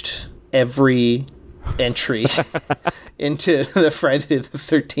watched every entry into the Friday the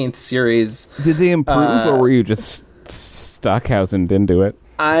 13th series. Did they improve, or were you just Stockhausened into it?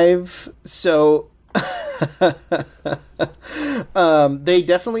 They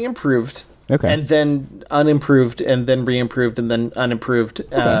definitely improved. Okay. And then unimproved, and then reimproved, and then unimproved.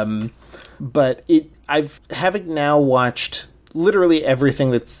 Okay. But having now watched literally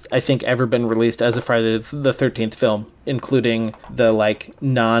everything that's, I think, ever been released as a Friday the 13th film, including the,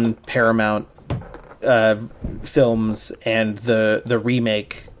 non-Paramount films and the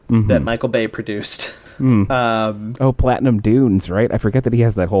remake that Michael Bay produced. Platinum Dunes, right? I forget that he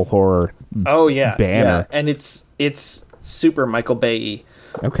has that whole horror banner. Yeah. And it's super Michael Bay-y.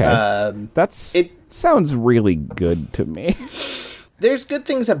 Okay. It sounds really good to me. There's good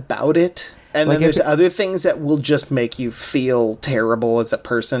things about it, and then there's other things that will just make you feel terrible as a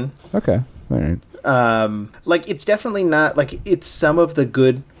person. Okay. All right. It's definitely not, it's some of the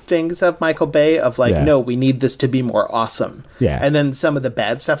good things of Michael Bay of no, we need this to be more awesome. Yeah. And then some of the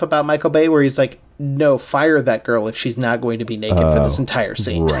bad stuff about Michael Bay where he's like, no, fire that girl if she's not going to be naked for this entire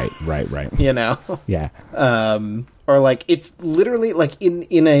scene. Right. Yeah. Yeah. Or it's literally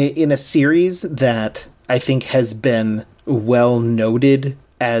in a series that I think has been well noted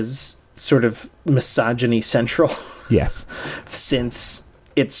as sort of misogyny central. Yes. Since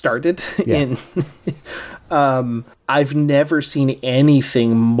it started. I've never seen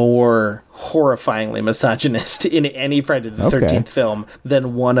anything more horrifyingly misogynist in any Friday the 13th film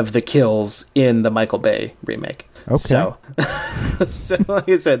than one of the kills in the Michael Bay remake. Okay. So like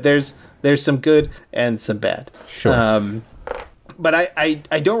I said, there's some good and some bad. Sure. But I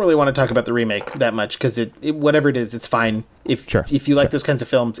don't really want to talk about the remake that much because it whatever it is, it's fine. If you like those kinds of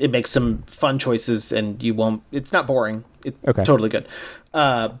films, it makes some fun choices and you won't. It's not boring. It's totally good.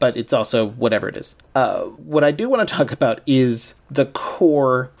 But it's also whatever it is. What I do want to talk about is the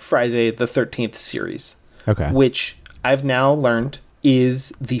core Friday the 13th series. Okay. Which I've now learned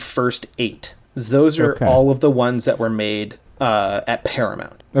is the first 8. Those are all of the ones that were made at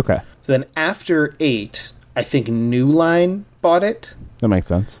Paramount. Okay. So then after 8, I think New Line bought it. That makes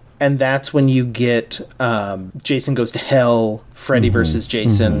sense. And that's when you get Jason Goes to Hell, Freddy versus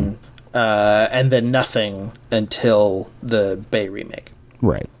Jason, and then nothing until the Bay remake.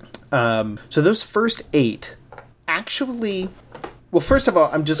 Right. So those first 8 actually... Well, first of all,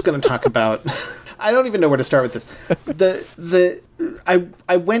 I'm just going to talk about... I don't even know where to start with this.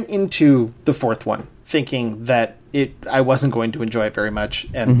 I went into the 4th one thinking that I wasn't going to enjoy it very much,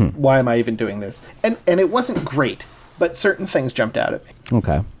 and why am I even doing this? And it wasn't great, but certain things jumped out at me.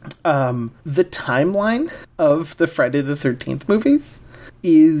 Okay. The timeline of the Friday the 13th movies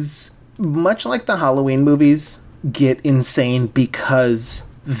is much like the Halloween movies get insane because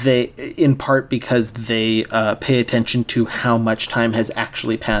in part because they pay attention to how much time has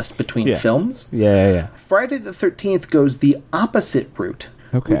actually passed between films. Yeah. Friday the 13th goes the opposite route,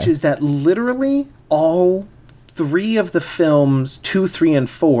 which is that literally all 3 of the films, 2, 3, and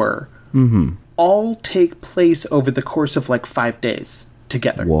 4, all take place over the course of like 5 days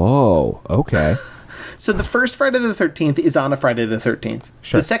together. Whoa. Okay. So the first Friday the 13th is on a Friday the 13th.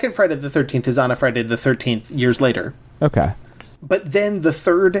 Sure. The second Friday the 13th is on a Friday the 13th years later. Okay. But then the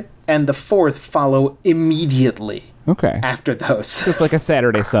third and the fourth follow immediately Okay. after those. So it's like a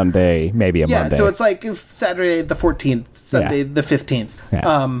Saturday, Sunday, maybe a Yeah, Monday. so it's like Saturday the 14th, Sunday the 15th,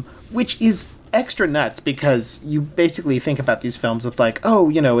 Yeah. which is extra nuts because you basically think about these films of like, oh,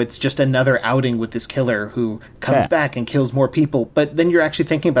 you know, it's just another outing with this killer who comes back and kills more people. But then you're actually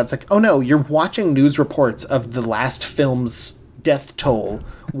thinking about it's like, oh no, you're watching news reports of the last film's death toll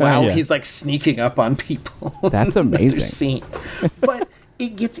while Yeah. he's like sneaking up on people. That's in another amazing. scene. But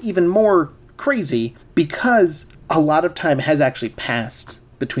it gets even more crazy because a lot of time has actually passed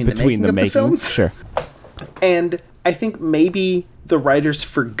between the making of the films. Sure. And I think maybe the writers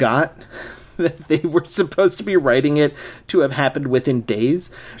forgot that they were supposed to be writing it to have happened within days.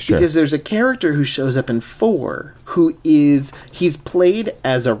 Sure. Because there's a character who shows up in 4 who he's played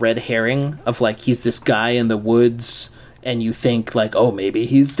as a red herring of like, he's this guy in the woods and you think like, oh, maybe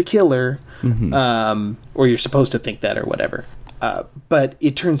he's the killer. Or you're supposed to think that or whatever. But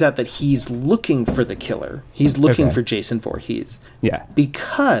it turns out that he's looking for the killer. He's looking for Jason Voorhees. Yeah.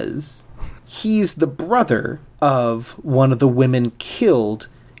 Because he's the brother of one of the women killed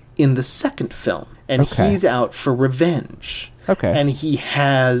in the second film. And he's out for revenge. Okay. And he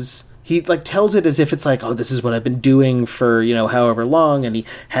like tells it as if it's like, oh, this is what I've been doing for, you know, however long. And he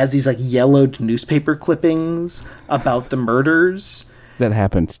has these like yellowed newspaper clippings about the murders. That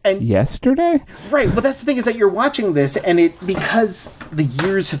happened yesterday? Right, but that's the thing is that you're watching this and because the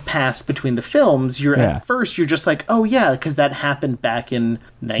years have passed between the films, at first you're just like, oh yeah, because that happened back in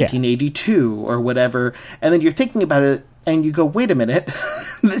 1982 or whatever. And then you're thinking about it and you go, wait a minute,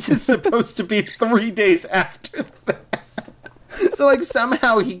 this is supposed to be 3 days after that. So, like,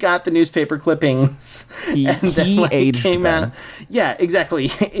 somehow he got the newspaper clippings. He aged came them. out. Yeah, exactly.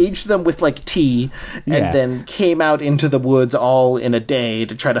 He aged them with, like, tea, and then came out into the woods all in a day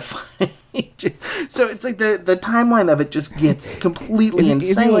to try to find... So it's like the timeline of it just gets completely insane.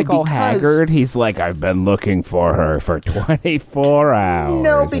 Is he, like, all haggard? He's like, I've been looking for her for 24 hours.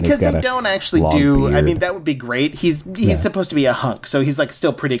 No, because they don't actually do... I mean, that would be great. He's supposed to be a hunk, so he's, like,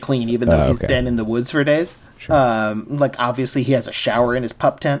 still pretty clean, even though he's been in the woods for days. Sure. Like, obviously, he has a shower in his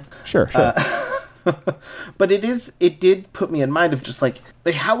pup tent. Sure. But it did put me in mind of just, like,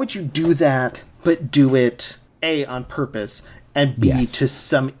 how would you do that, but do it, A, on purpose, and B, to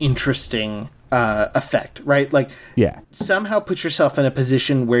some interesting effect, right? Like, somehow put yourself in a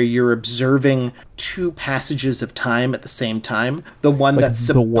position where you're observing 2 passages of time at the same time. The one like that's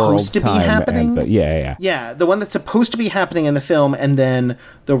supposed to be happening. The one that's supposed to be happening in the film, and then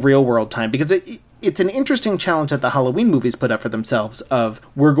the real world time. Because it's an interesting challenge that the Halloween movies put up for themselves of,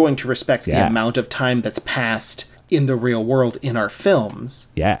 we're going to respect the amount of time that's passed in the real world in our films.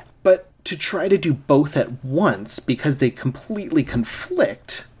 Yeah. But to try to do both at once, because they completely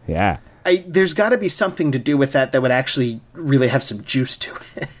conflict... Yeah. There's got to be something to do with that would actually really have some juice to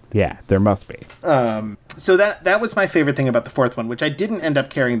it. Yeah, there must be. So that was my favorite thing about the fourth one, which I didn't end up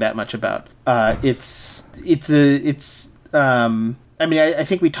caring that much about. I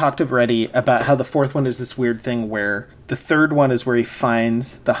think we talked already about how the fourth one is this weird thing where the third one is where he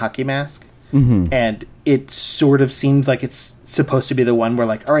finds the hockey mask. Mm-hmm. And it sort of seems like it's supposed to be the one where,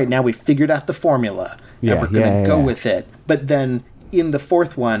 like, all right, now we've figured out the formula and we're going to go with it. But then in the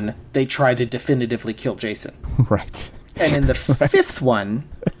fourth one, they try to definitively kill Jason. Right. And in the fifth one,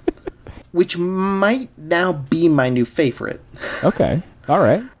 which might now be my new favorite. Okay. All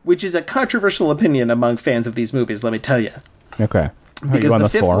right. Which is a controversial opinion among fans of these movies, let me tell you. Okay. Because you on the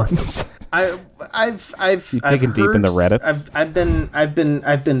the forums? I've digging deep in the Reddits?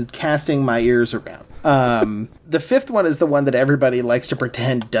 I've been casting my ears around. The fifth one is the one that everybody likes to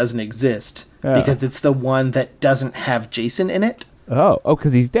pretend doesn't exist because it's the one that doesn't have Jason in it. Oh,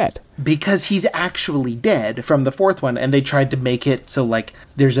 because he's dead. Because he's actually dead from the fourth one, and they tried to make it so, like,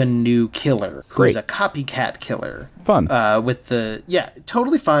 there's a new killer who's a copycat killer. Fun.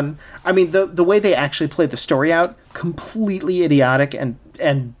 Totally fun. I mean, the way they actually play the story out, completely idiotic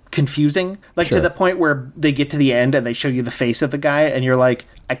and confusing. Like, to the point where they get to the end and they show you the face of the guy, and you're like,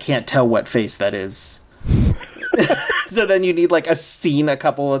 I can't tell what face that is. So then you need, like, a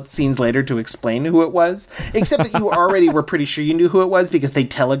couple of scenes later to explain who it was. Except that you already were pretty sure you knew who it was because they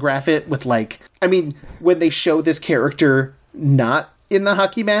telegraph it with, like... I mean, when they show this character not in the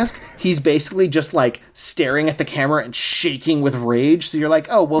hockey mask, he's basically just, like, staring at the camera and shaking with rage. So you're like,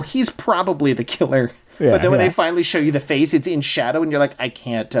 oh, well, he's probably the killer but then when yeah. they finally show you the face, it's in shadow, and you're like, I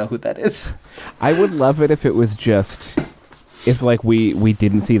can't tell who that is. I would love it if it was just if like we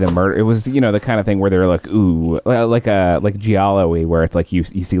didn't see the murder. It was the kind of thing where they're like like Giallo-y, where it's like you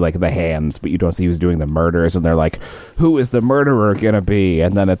see like the hands, but you don't see who's doing the murders, and they're like, who is the murderer gonna be?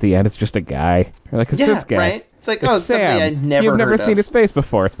 And then at the end, it's just a guy. You're like, it's this guy. Right? It's like, it's somebody Sam. I never You've never heard seen of. his face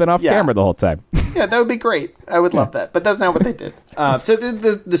before. It's been off camera the whole time. Yeah, that would be great. I would love that. But that's not what they did. So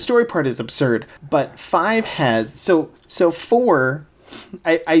the story part is absurd. But 5 has... So 4...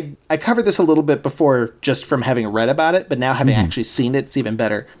 I covered this a little bit before just from having read about it, but now having actually seen it, it's even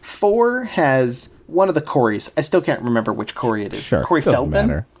better. 4 has one of the Coreys. I still can't remember which Corey it is. Sure. Corey Doesn't Feldman?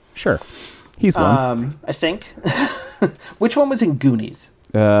 matter. Sure. He's one. I think. Which one was in Goonies?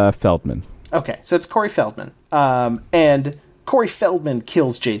 Feldman. Okay, so it's Corey Feldman. And Corey Feldman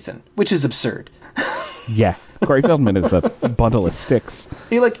kills Jason, which is absurd. Yeah. Corey Feldman is a bundle of sticks.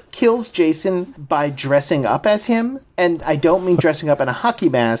 He, kills Jason by dressing up as him, and I don't mean dressing up in a hockey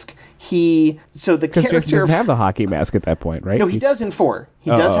mask. So the Because character... Jason doesn't have the hockey mask at that point, right? No, he does in 4. He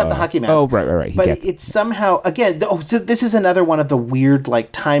does have the hockey mask. Oh, right. He But gets it. it's somehow... Again, so this is another one of the weird,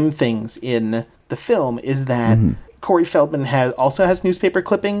 time things in the film, is that Corey Feldman also has newspaper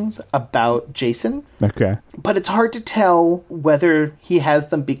clippings about Jason. Okay. But it's hard to tell whether he has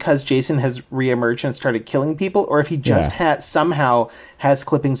them because Jason has reemerged and started killing people, or if he just somehow has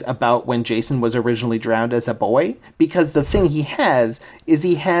clippings about when Jason was originally drowned as a boy. Because the thing he has is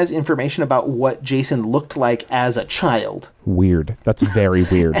he has information about what Jason looked like as a child. Weird. That's very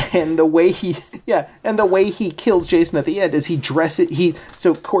weird. And the way he kills Jason at the end is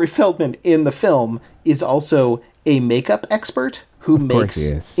so Corey Feldman in the film is also a makeup expert who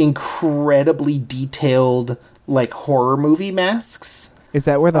makes incredibly detailed horror movie masks. Is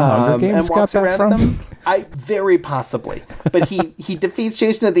that where the Hunger Games got that from? Very possibly. But he defeats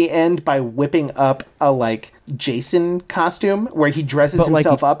Jason at the end by whipping up a Jason costume where he dresses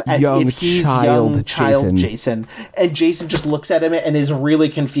himself up as if he's young child Jason. And Jason just looks at him and is really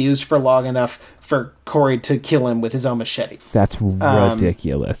confused for long enough for Corey to kill him with his own machete. That's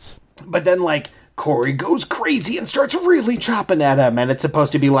ridiculous. But then Corey goes crazy and starts really chopping at him, and it's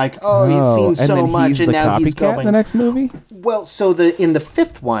supposed to be he's seen so much, and now he's going. In the next movie? Well, so in the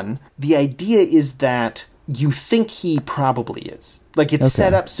 5th one, the idea is that you think he probably is. It's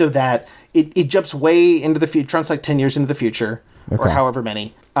set up so that it jumps way into the future, jumps 10 years into the future, or however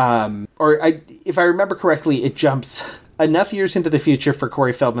many. If I remember correctly, it jumps enough years into the future for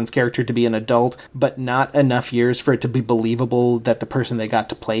Corey Feldman's character to be an adult, but not enough years for it to be believable that the person they got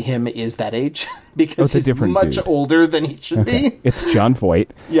to play him is that age, because he's much older than he should be. It's John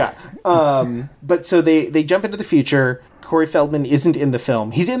Voight. Yeah. But so they jump into the future. Corey Feldman isn't in the film.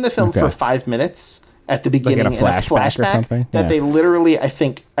 He's in the film for 5 minutes at the beginning in a flashback or something? That they literally, I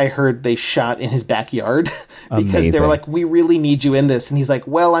think I heard they shot in his backyard because they were like, we really need you in this. And he's like,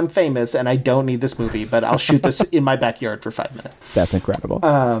 well, I'm famous and I don't need this movie, but I'll shoot this in my backyard for 5 minutes. That's incredible.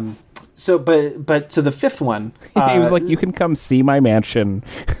 So the 5th one... he was like, you can come see my mansion,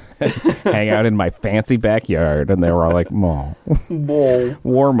 hang out in my fancy backyard. And they were all like,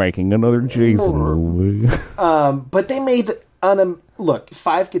 we're making another Jason movie. But they made... Look,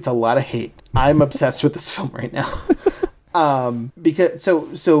 5 gets a lot of hate. I'm obsessed with this film right now. Because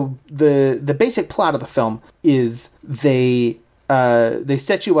so the basic plot of the film is they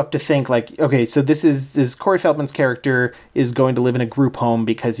set you up to think okay, so this Corey Feldman's character is going to live in a group home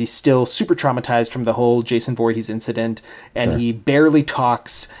because he's still super traumatized from the whole Jason Voorhees incident, and he barely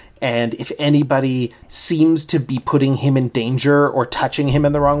talks. And if anybody seems to be putting him in danger or touching him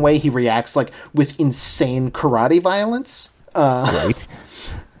in the wrong way, he reacts with insane karate violence. Right.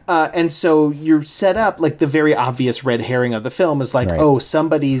 And so you're set up the very obvious red herring of the film is oh,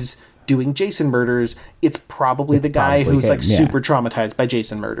 somebody's doing Jason murders. It's probably the guy who's super traumatized by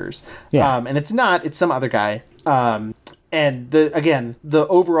Jason murders. Yeah. And it's not. It's some other guy. And the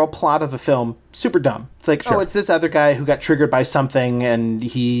overall plot of the film, super dumb. It's oh, it's this other guy who got triggered by something, and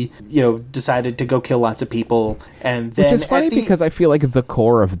he, decided to go kill lots of people. And then, which is funny because I feel like the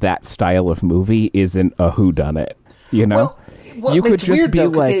core of that style of movie isn't a whodunit. Well, you could it's just weird, be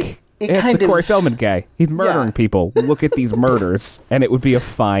though, it's the Corey Feldman guy. He's murdering people. Look at these murders, and it would be a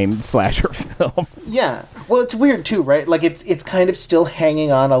fine slasher film. Yeah. Well, it's weird too, right? It's kind of still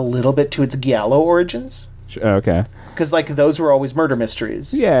hanging on a little bit to its Giallo origins. Okay. Because, like, those were always murder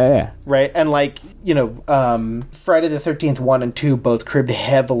mysteries. Yeah. Right? And, like, you know, Friday the 13th 1 and 2 both cribbed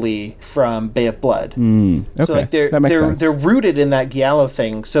heavily from Bay of Blood. Okay. So, like, That makes sense. they're rooted in that Giallo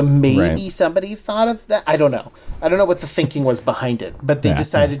thing. So maybe Right. somebody thought of that. I don't know. I don't know what the thinking was behind it. But they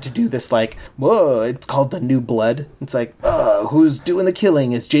decided to do this, like, whoa, it's called The New Blood. It's like, who's doing the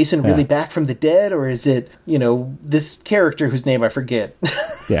killing? Is Jason really back from the dead? Or is it, you know, this character whose name I forget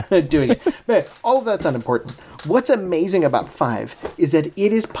doing it? But all of that's unimportant. What's amazing about 5 is that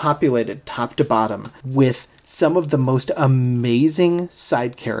it is populated top to bottom with some of the most amazing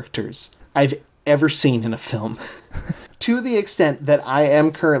side characters I've ever seen in a film. To the extent that I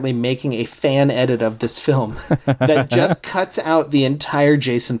am currently making a fan edit of this film that just cuts out the entire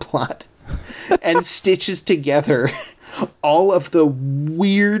Jason plot and stitches together all of the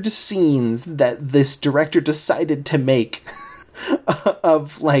weird scenes that this director decided to make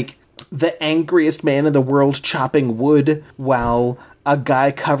of, like, the angriest man in the world chopping wood while a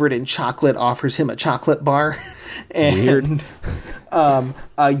guy covered in chocolate offers him a chocolate bar. And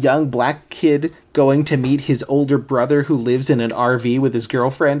a young black kid going to meet his older brother who lives in an RV with his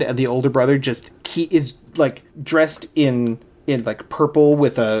girlfriend, and the older brother is like dressed in like purple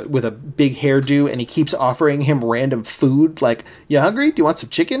with a big hairdo, and he keeps offering him random food like, "You hungry? Do you want some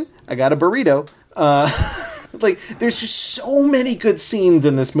chicken? I got a burrito." Like, there's just so many good scenes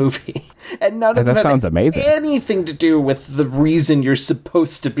in this movie, and none of them sounds have amazing. anything to do with the reason you're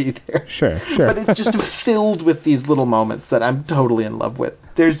supposed to be there. Sure. But it's just filled with these little moments that I'm totally in love with.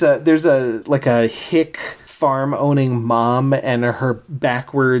 There's a hick farm owning mom and her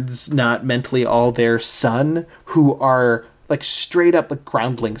backwards, not mentally all there son, who are like straight up like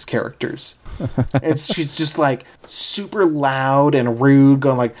Groundlings characters. And she's just like super loud and rude,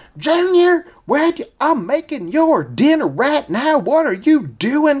 going like, "Junior, I'm making your dinner right now. What are you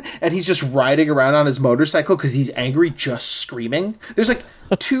doing?" And he's just riding around on his motorcycle because he's angry, just screaming. There's like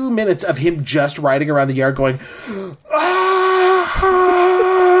 2 minutes of him just riding around the yard going, "Ah!"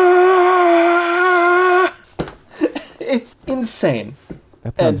 It's insane.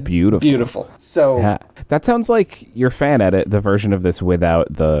 That sounds beautiful. Beautiful. So yeah, that sounds like your fan edit, the version of this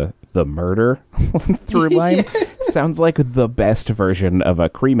without the murder through line. Sounds like the best version of a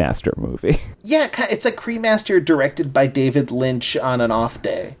Cremaster movie. Yeah, it's like Cremaster directed by David Lynch on an off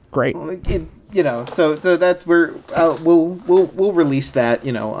day. Great. So that's where we'll release that,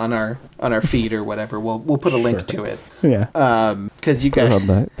 on our feed or whatever. We'll put a link to it. Yeah. Because you guys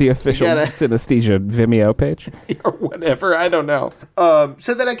on the official Synesthesia Vimeo page or whatever. I don't know.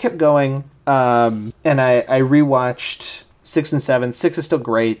 So then I kept going, and I rewatched 6 and 7. 6 is still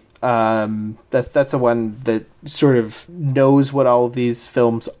great. That's the one that sort of knows what all of these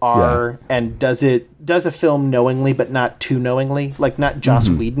films are and does a film knowingly but not too knowingly, like not Joss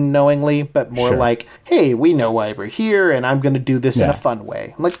Whedon knowingly, but more like, hey, we know why we're here and I'm going to do this in a fun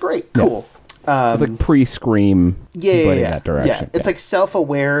way. I'm like, great, cool. It's like pre-Scream, but in that direction. Yeah, it's like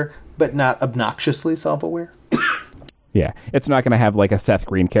self-aware but not obnoxiously self-aware. Yeah, it's not going to have like a Seth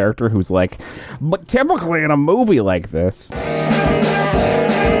Green character who's like, but typically in a movie like this.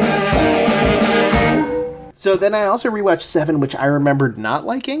 So then I also rewatched 7, which I remembered not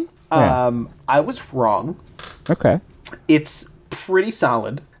liking. I was wrong. Okay. It's pretty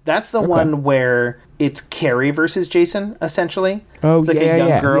solid. That's the one where it's Carrie versus Jason, essentially. Oh, it's like a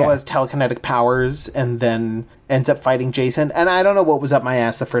young girl has telekinetic powers and then ends up fighting Jason. And I don't know what was up my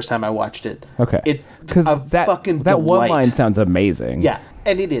ass the first time I watched it. Okay. It's fucking that delight. one line sounds amazing. Yeah,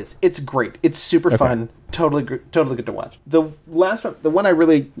 and it is. It's great. It's super fun. Totally good to watch. The last one, the one I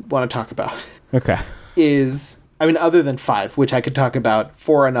really want to talk about. Okay. Is, I mean, other than 5, which I could talk about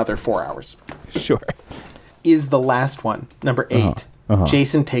for another 4 hours. Sure. Is the last one, number 8,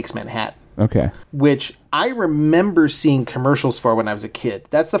 Jason Takes Manhattan. Okay. Which I remember seeing commercials for when I was a kid.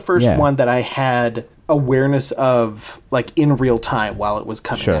 That's the first one that I had awareness of, like, in real time while it was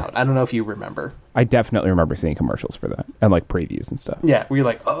coming out. I don't know if you remember. I definitely remember seeing commercials for that and, like, previews and stuff. Yeah, where you're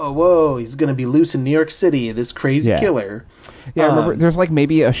like, oh, whoa, he's going to be loose in New York City, this crazy killer. Yeah, I remember there's, like,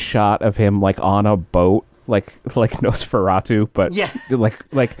 maybe a shot of him, like, on a boat, like Nosferatu, but,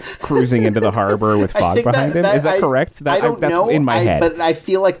 like cruising into the harbor with fog behind him. Is that correct? I don't know. In my head. But I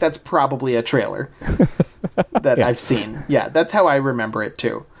feel like that's probably a trailer that I've seen. Yeah, that's how I remember it,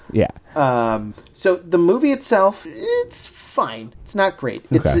 too. Yeah. So the movie itself, it's fine. It's not great.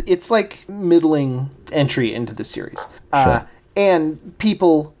 It's like middling entry into the series. Sure. And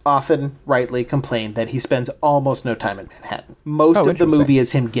people often rightly complain that he spends almost no time in Manhattan. Most of the movie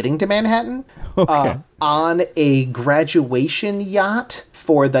is him getting to Manhattan on a graduation yacht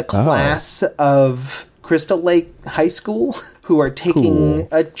for the class of Crystal Lake High School who are taking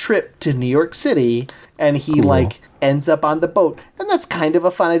a trip to New York City, and he like ends up on the boat. And that's kind of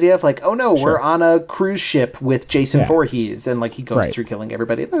a fun idea of like, oh no, we're on a cruise ship with Jason Voorhees, and like he goes through killing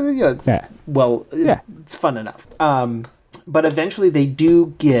everybody. It's fun enough. But eventually they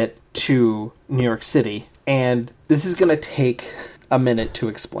do get to New York City, and this is going to take a minute to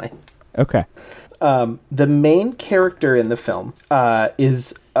explain. Okay. The main character in the film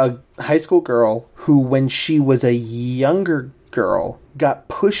is a high school girl who, when she was a younger girl, got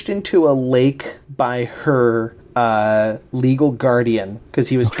pushed into a lake by her legal guardian because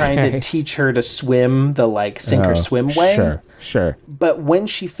he was trying to teach her to swim the like sink or swim way. Sure. But when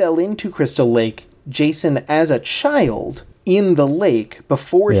she fell into Crystal Lake, Jason, as a child in the lake,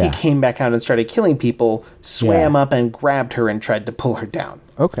 before he came back out and started killing people, swam up and grabbed her and tried to pull her down.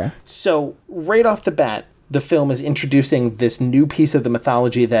 Okay. So right off the bat, the film is introducing this new piece of the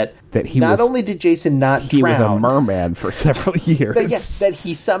mythology that he not only did Jason not drown, he was a merman for several years, but that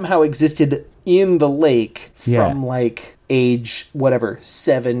he somehow existed in the lake from like age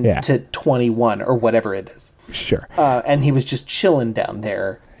 7 to 21 or whatever it is. Sure. And he was just chilling down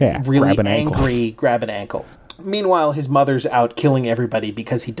there, really angry, grabbing ankles. Meanwhile, his mother's out killing everybody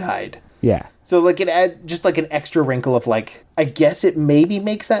because he died. Yeah. So, like, it adds just, like, an extra wrinkle of, like, I guess it maybe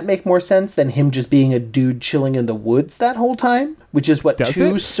makes that make more sense than him just being a dude chilling in the woods that whole time, which is what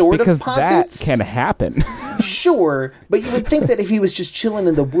sort of posits. Because that can happen. Sure, but you would think that if he was just chilling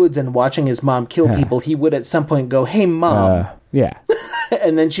in the woods and watching his mom kill people, he would at some point go, hey, Mom.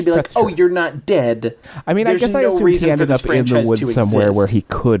 And then she'd be like, oh, you're not dead. I mean, There's I guess I assumed he ended up in the woods somewhere where he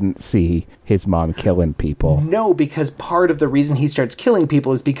couldn't see his mom killing people. No, because part of the reason he starts killing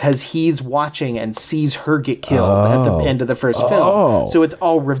people is because he's watching and sees her get killed at the end of the first film. So it's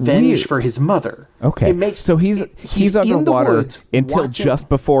all revenge for his mother. Okay. It makes, so he's underwater until just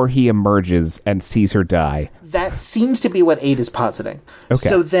before he emerges and sees her die. That seems to be what 8 is positing. Okay.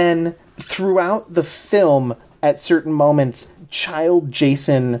 So then, throughout the film, at certain moments, child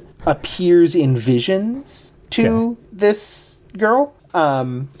Jason appears in visions to this girl.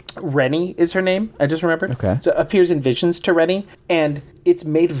 Rennie is her name. I just remembered. Okay. So appears in visions to Rennie, and it's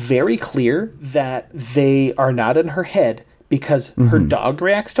made very clear that they are not in her head because her dog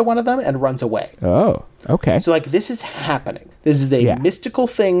reacts to one of them and runs away. Oh, okay. So, like, this is happening. This is a mystical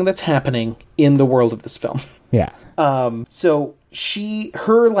thing that's happening in the world of this film. Yeah. So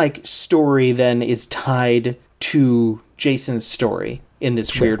her, like, story then is tied to Jason's story in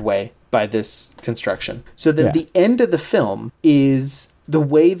this weird way by this construction. So then the end of the film is the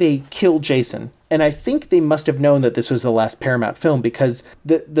way they kill Jason. And I think they must have known that this was the last Paramount film, because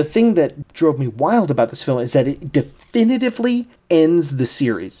the thing that drove me wild about this film is that it definitively ends the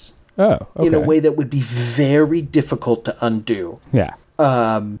series. Oh, okay. In a way that would be very difficult to undo. Yeah.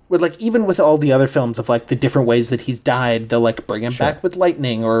 With like, even with all the other films of like the different ways that he's died, they'll like bring him back with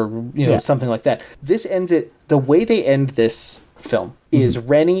lightning or, you know, something like that. This ends it, the way they end this film is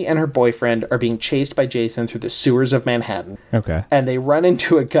Rennie and her boyfriend are being chased by Jason through the sewers of Manhattan. Okay. And they run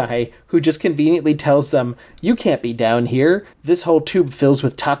into a guy who just conveniently tells them, you can't be down here. This whole tube fills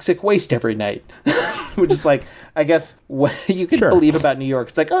with toxic waste every night. Which is like, I guess what you can believe about New York.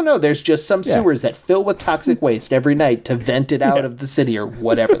 It's like, oh no, there's just some sewers that fill with toxic waste every night to vent it out of the city or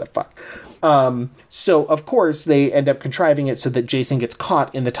whatever the fuck. So, of course, they end up contriving it so that Jason gets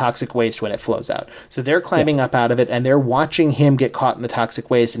caught in the toxic waste when it flows out. So they're climbing up out of it, and they're watching him get caught in the toxic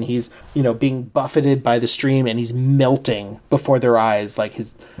waste, and he's, you know, being buffeted by the stream, and he's melting before their eyes. Like,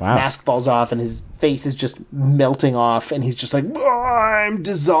 his mask falls off, and his face is just melting off, and he's just like, oh, I'm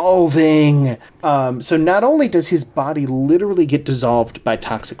dissolving. So not only does his body literally get dissolved by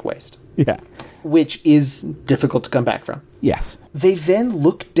toxic waste, which is difficult to come back from. Yes. They then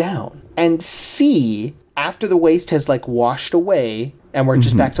look down and see, after the waste has like washed away and we're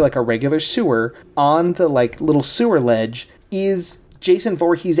just back to like a regular sewer, on the like little sewer ledge is Jason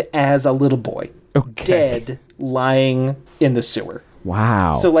Voorhees as a little boy, dead, lying in the sewer.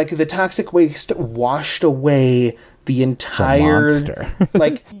 Wow. So like the toxic waste washed away the entire monster.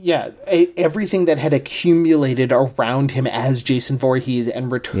 Everything that had accumulated around him as Jason Voorhees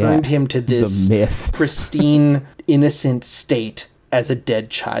and returned him to this pristine, innocent state as a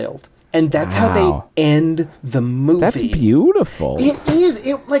dead child. And that's how they end the movie. That's beautiful. It is.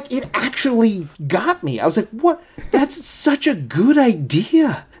 It actually got me. I was like, what? That's such a good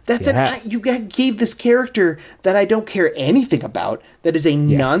idea. That's you gave this character that I don't care anything about, that is a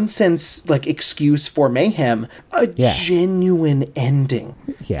nonsense like excuse for mayhem, a genuine ending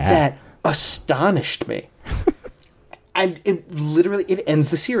that astonished me. And it ends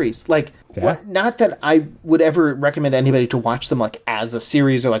the series. Like, Yeah. not that I would ever recommend anybody to watch them like as a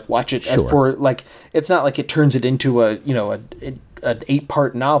series or like watch it Sure. for like. It's not like it turns it into an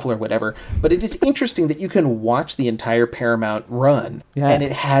 8-part novel or whatever. But it is interesting that you can watch the entire Paramount run, Yeah. and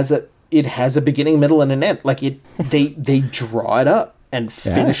it has a beginning, middle, and an end. Like they draw it up and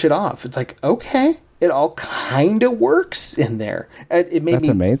finish it off. It's like, okay. It all kind of works in there. It made That's me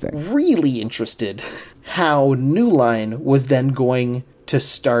amazing. really interested how New Line was then going to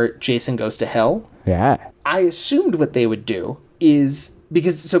start Jason Goes to Hell. Yeah. I assumed what they would do is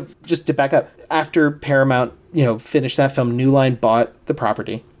so just to back up, after Paramount, finished that film, New Line bought the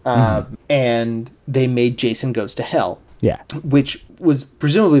property, and they made Jason Goes to Hell. Yeah. Which was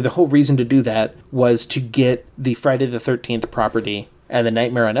presumably the whole reason to do that was to get the Friday the 13th property and the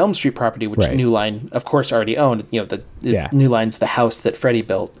Nightmare on Elm Street property, which Right. New Line, of course, already owned. Yeah. New Line's the house that Freddy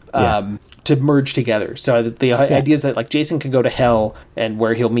built. To merge together. So the idea is that like Jason can go to hell and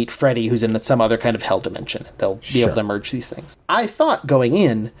where he'll meet Freddy, who's in some other kind of hell dimension. They'll be able to merge these things. I thought going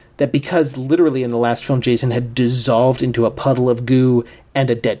in that because literally in the last film Jason had dissolved into a puddle of goo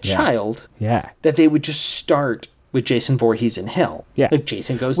and a dead child, Yeah. that they would just start with Jason Voorhees in hell. Yeah. Like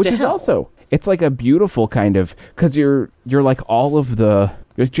Jason Goes Which to is Hell. also, it's like a beautiful kind of, because you're like all of the,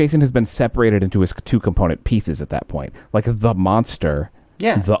 Jason has been separated into his 2 component pieces at that point. Like the monster.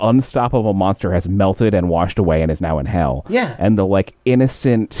 Yeah. The unstoppable monster has melted and washed away and is now in hell. Yeah. And the like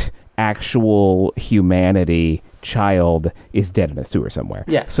innocent, actual humanity child is dead in a sewer somewhere.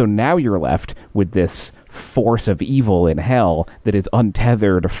 Yeah. So now you're left with this force of evil in hell that is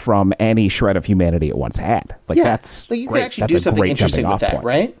untethered from any shred of humanity it once had. Like that's like you great. can actually That's do a something great interesting jumping with off that, point.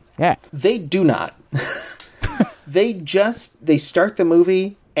 right? Yeah. They do not. They start the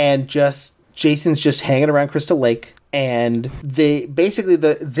movie and Jason's just hanging around Crystal Lake, and they basically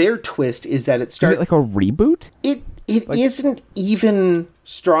their twist is that it starts. Is it like a reboot? It isn't even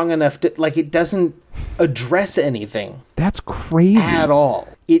strong enough to it doesn't address anything That's crazy. at all.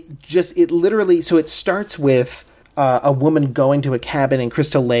 It literally so it starts with a woman going to a cabin in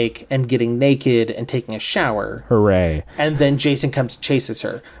Crystal Lake and getting naked and taking a shower. Hooray. And then Jason comes and chases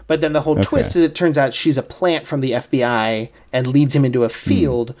her. But then the whole twist is it turns out she's a plant from the FBI and leads him into a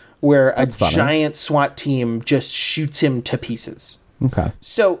field where That's funny. giant SWAT team just shoots him to pieces. Okay.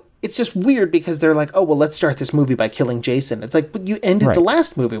 So it's just weird because they're like, oh, well, let's start this movie by killing Jason. It's like, but you ended Right. the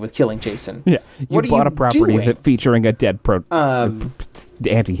last movie with killing Jason. Yeah. You What are bought you a property doing? that featuring a dead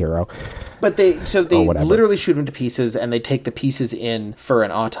anti-hero. But they whatever. literally shoot him to pieces, and they take the pieces in for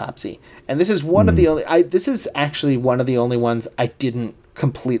an autopsy. And this is one of the only. This is actually one of the only ones I didn't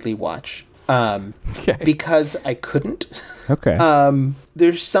completely watch, because I couldn't. Okay.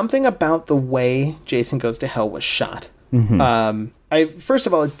 There's something about the way Jason Goes to Hell was shot. First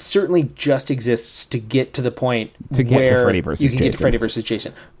of all, it certainly just exists to get to the point To get to where Freddy versus you can get Jason. to Freddy versus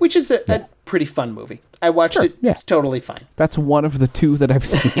Jason, which is a pretty fun movie. I watched it. yeah. It's totally fine. That's one of the 2 that I've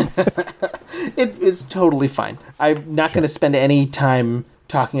seen. It is totally fine. I'm not going to spend any time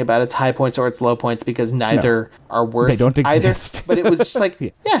talking about its high points or its low points because neither are worth They don't exist. either. But it was just like,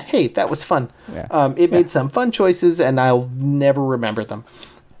 yeah, hey, that was fun. Yeah. It made some fun choices, and I'll never remember them.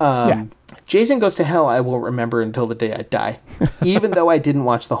 Jason Goes to Hell I will remember until the day I die, even though I didn't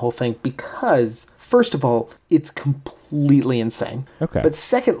watch the whole thing because, first of all, it's completely insane. Okay. But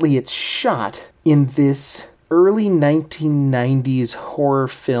secondly, it's shot in this early 1990s horror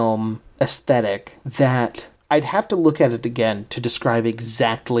film aesthetic that I'd have to look at it again to describe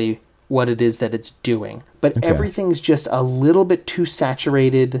exactly what it is that it's doing. But everything's just a little bit too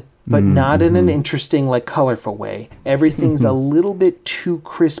saturated, but not in an interesting, colorful way. Everything's a little bit too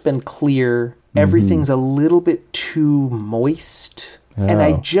crisp and clear. Everything's a little bit too moist. And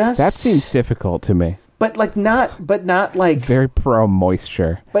I just... That seems difficult to me. But not like... Very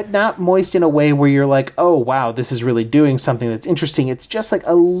pro-moisture. But not moist in a way where you're like, oh, wow, this is really doing something that's interesting. It's just like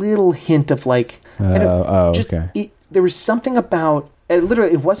a little hint of okay. There was something about...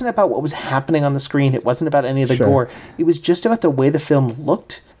 Literally, it wasn't about what was happening on the screen. It wasn't about any of the gore. It was just about the way the film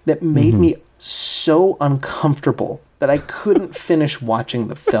looked that made me so uncomfortable that I couldn't finish watching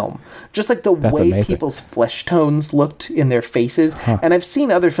the film. Just like the way amazing. people's flesh tones looked in their faces. And I've seen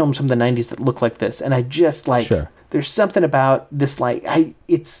other films from the 90s that look like this, and I just there's something about this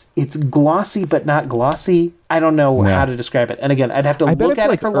it's glossy but not glossy. I don't know how to describe it. And again, I'd have to look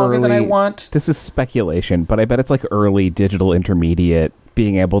at it for longer than I want. This is speculation, but I bet it's like early digital intermediate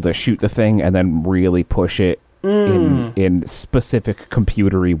being able to shoot the thing and then really push it in specific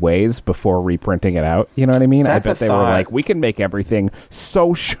computery ways before reprinting it out. You know what I mean? That's I bet they were like, we can make everything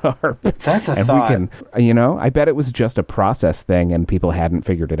so sharp. That's a and thought. we can, I bet it was just a process thing and people hadn't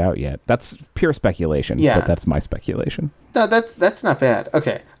figured it out yet. That's pure speculation, but that's my speculation. No, that's not bad.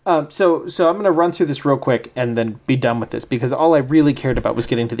 Okay. So I'm going to run through this real quick and then be done with this, because all I really cared about was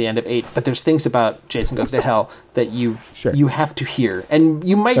getting to the end of 8. But there's things about Jason Goes to Hell that you have to hear, and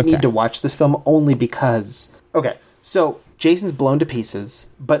you might need to watch this film only because. Okay, so Jason's blown to pieces,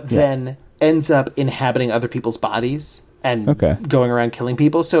 but then ends up inhabiting other people's bodies and going around killing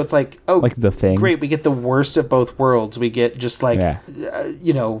people. So it's like, like The Thing. Great, we get the worst of both worlds. We get just like,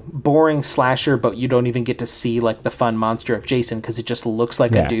 boring slasher, but you don't even get to see like the fun monster of Jason because it just looks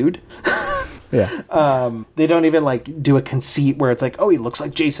like a dude. They don't even like do a conceit where it's like, oh, he looks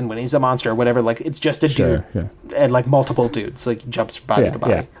like Jason when he's a monster or whatever. Like, it's just a dude and like multiple dudes, like jumps body to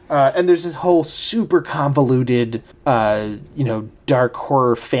body. And there's this whole super convoluted, dark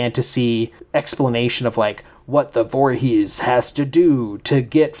horror fantasy explanation of like what the Voorhees has to do to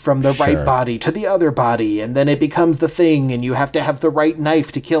get from the right body to the other body, and then it becomes the Thing, and you have to have the right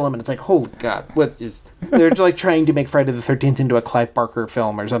knife to kill him, and it's like, holy God, what is... They're like trying to make Friday the 13th into a Clive Barker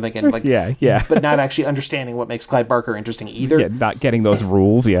film or something, and like, but not actually understanding what makes Clive Barker interesting either. Not getting those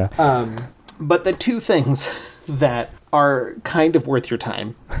rules, But the two things that are kind of worth your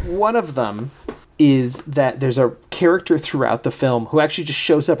time, one of them is that there's a character throughout the film who actually just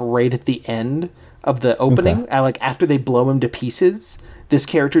shows up right at the end of the opening, like after they blow him to pieces. This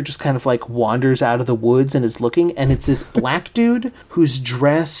character just kind of like wanders out of the woods and is looking, and it's this black dude who's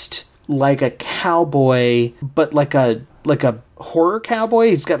dressed like a cowboy, but like a horror cowboy.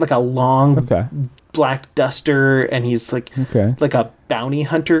 He's got like a long black duster, and he's like a bounty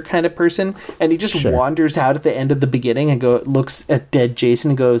hunter kind of person, and he just wanders out at the end of the beginning and looks at dead Jason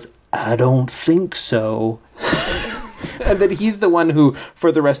and goes, "I don't think so." And then he's the one who,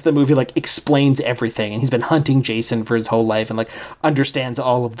 for the rest of the movie, like explains everything, and he's been hunting Jason for his whole life and like understands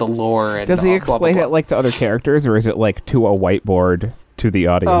all of the lore. And does he explain it like to other characters, or is it like to a whiteboard to the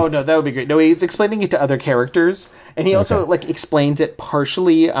audience? Oh no, that would be great. No, he's explaining it to other characters, and he also like explains it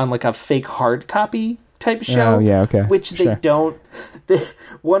partially on like a fake hard copy type show. Which they don't.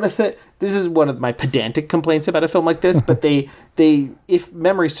 This is one of my pedantic complaints about a film like this, but they, if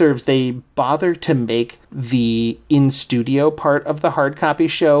memory serves, they bother to make the in-studio part of the hard copy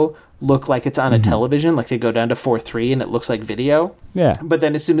show look like it's on a television, like they go down to 4:3 and it looks like video. Yeah. But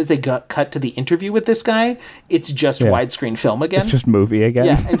then as soon as they cut to the interview with this guy, it's just widescreen film again. It's just movie again.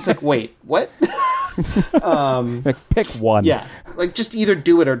 Yeah, and it's like, wait, what? Like, pick one. Yeah, like just either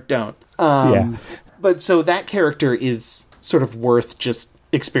do it or don't. But so that character is sort of worth just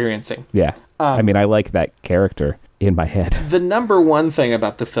experiencing. Yeah. I mean, I like that character in my head. The number one thing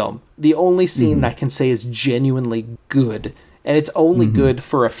about the film, the only scene that I can say is genuinely good, and it's only good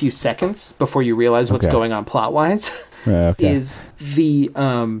for a few seconds before you realize what's going on plot-wise, is the,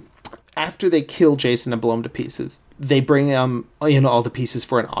 after they kill Jason and blow him to pieces, they bring all the pieces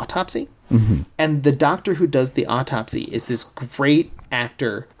for an autopsy. And the doctor who does the autopsy is this great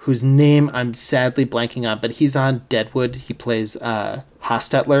actor whose name I'm sadly blanking on, but he's on Deadwood. He plays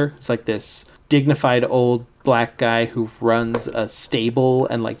Hostetler. It's like this dignified old black guy who runs a stable,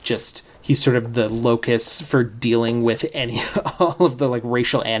 and like just he's sort of the locus for dealing with all of the like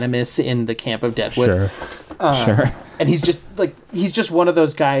racial animus in the camp of Deadwood. Sure. And he's just one of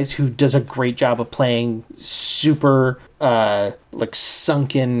those guys who does a great job of playing super like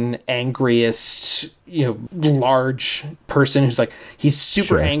sunken, angriest, large person who's like, he's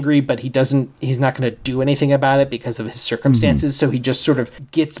super angry, but he's not going to do anything about it because of his circumstances. So he just sort of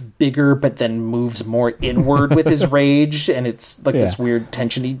gets bigger, but then moves more inward with his rage. And it's like this weird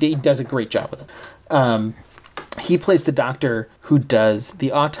tension. He does a great job with it. He plays the doctor who does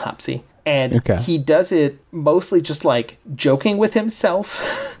the autopsy. And he does it mostly just like joking with himself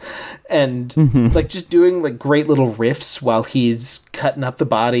and like just doing like great little riffs while he's cutting up the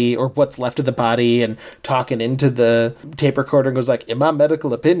body or what's left of the body and talking into the tape recorder and goes like, in my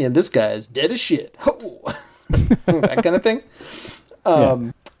medical opinion, this guy is dead as shit. That kind of thing.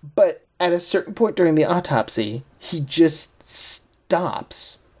 But at a certain point during the autopsy, he just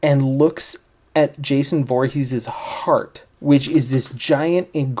stops and looks at Jason Voorhees' heart, which is this giant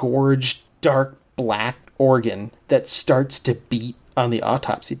engorged dark black organ that starts to beat on the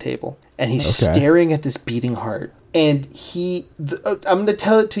autopsy table. And he's staring at this beating heart. And I'm going to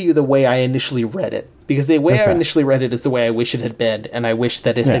tell it to you the way I initially read it. Because the way I initially read it is the way I wish it had been. And I wish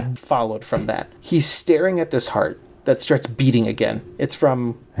that it had followed from that. He's staring at this heart that starts beating again. It's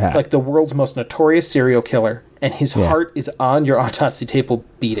from like the world's most notorious serial killer. and his heart is on your autopsy table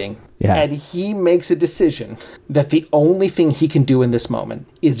beating. Yeah. And he makes a decision that the only thing he can do in this moment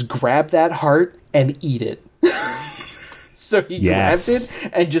is grab that heart and eat it. So he grabs it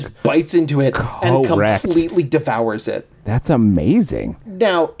and just bites into it and completely devours it. That's amazing.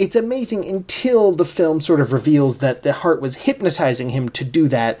 Now, it's amazing until the film sort of reveals that the heart was hypnotizing him to do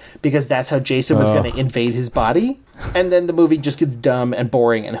that because that's how Jason was going to invade his body. And then the movie just gets dumb and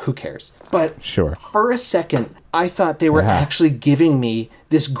boring and who cares? But for a second, I thought they were actually giving me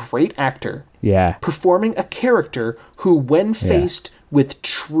this great actor performing a character who, when faced with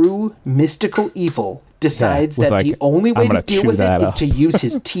true mystical evil, decides that the only way to deal with it is to use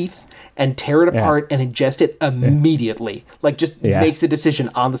his teeth and tear it apart and ingest it immediately. Like, just makes a decision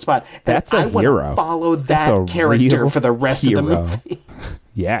on the spot. And That's a I want hero. to follow that character for the rest of the movie.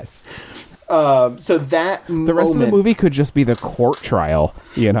 Yes. So that the rest of the movie could just be the court trial,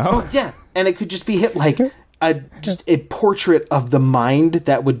 you know? Oh, yeah. And it could just be like just a portrait of the mind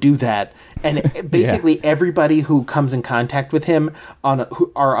that would do that. And basically everybody who comes in contact with him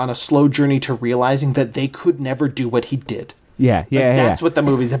who are on a slow journey to realizing that they could never do what he did. That's what the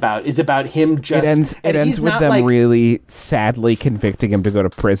movie's about. Is about him just... It ends with them really sadly convicting him to go to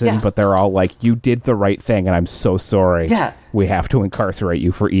prison, but they're all like, you did the right thing, and I'm so sorry. Yeah. We have to incarcerate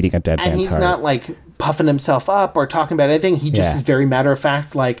you for eating a dead man's heart. And he's not, like, puffing himself up or talking about anything. He just is very matter of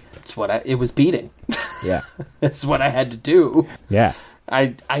fact, like, it's what it was beating. Yeah. It's what I had to do. Yeah.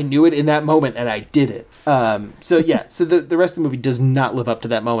 I knew it in that moment, and I did it. So the rest of the movie does not live up to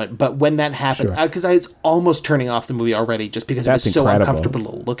that moment. But when that happened, because I was almost turning off the movie already just because it was so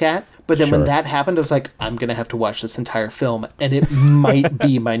uncomfortable to look at. But then when that happened, I was like, I'm going to have to watch this entire film. And it might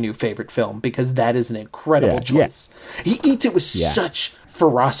be my new favorite film because that is an incredible choice. He eats it with such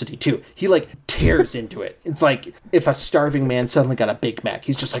ferocity, too. He, like, tears into it. It's like if a starving man suddenly got a Big Mac.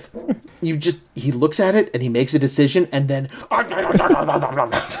 He's just like... he looks at it and he makes a decision and then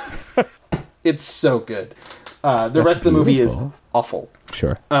it's so good. The rest of the movie is awful.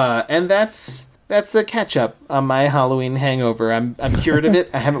 Sure. And that's the catch up on my Halloween hangover. I'm cured of it.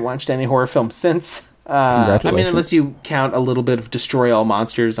 I haven't watched any horror films since. I mean, unless you count a little bit of Destroy All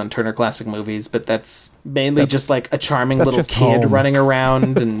Monsters on Turner Classic Movies, but that's mainly just like a charming little kid running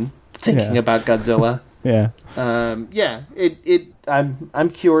around and thinking about Godzilla. Yeah. I'm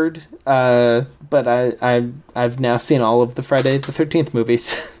cured. But I've now seen all of the Friday the 13th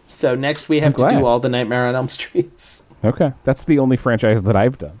movies. So next we have to do all the Nightmare on Elm Streets. Okay. That's the only franchise that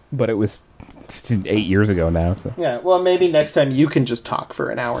I've done. But it was 8 years ago now. So. Yeah, well, maybe next time you can just talk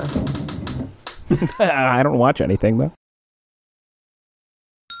for an hour. I don't watch anything, though.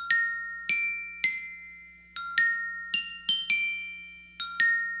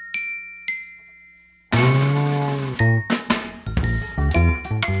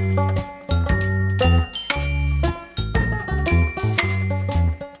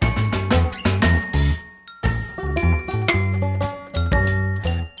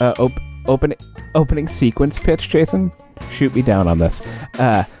 Opening sequence pitch, Jason. Shoot me down on this.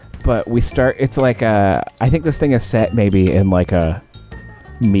 But we start. It's like I think this thing is set maybe in like a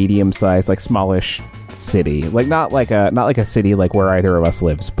medium-sized, like smallish city. Like not like a city like where either of us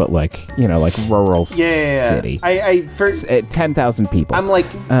lives, but like like rural city. I 10,000 people. I'm like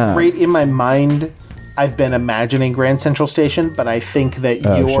right in my mind. I've been imagining Grand Central Station, but I think that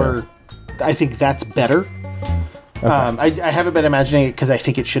I think that's better. Okay. I haven't been imagining it because I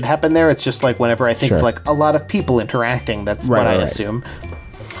think it should happen there. It's just like whenever I think of like a lot of people interacting, that's what I assume.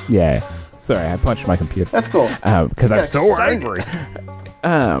 Yeah. Sorry, I punched my computer. That's cool. Because I'm so angry.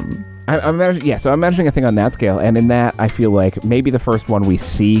 I'm imagining a thing on that scale, and in that, I feel like maybe the first one we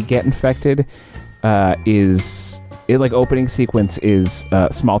see get infected opening sequence is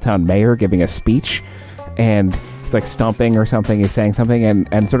small town mayor giving a speech, and he's like stumping or something. He's saying something,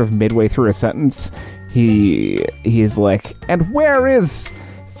 and sort of midway through a sentence, he's like, "And where is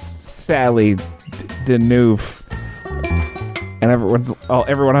Sally Deneuve?" And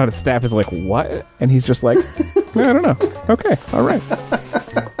everyone on his staff is like, "What?" And he's just like, "I don't know. Okay, all right,"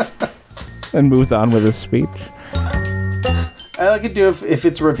 and moves on with his speech. I like it too if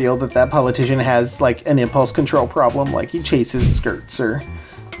it's revealed that politician has like an impulse control problem, like he chases skirts or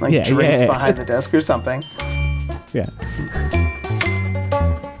like drinks behind the desk or something. Yeah.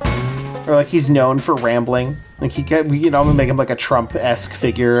 Or like he's known for rambling. Like we make him like a Trump-esque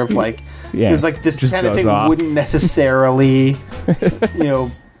figure of like, because like this kind of thing wouldn't necessarily,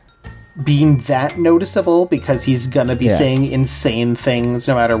 being that noticeable because he's gonna be saying insane things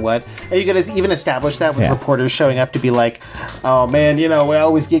no matter what. And you could even establish that with reporters showing up to be like, "Oh man, we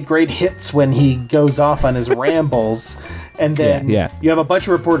always get great hits when he goes off on his rambles," and then you have a bunch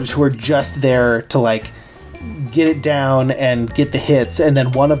of reporters who are just there to like get it down and get the hits, and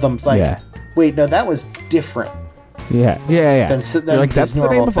then one of them's like, Yeah. wait, no, that was different. Yeah. Than You're like, these that's the name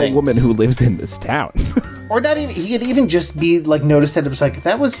normal of a things. woman who lives in this town. Or not even, he could even just be like, notice that it was like,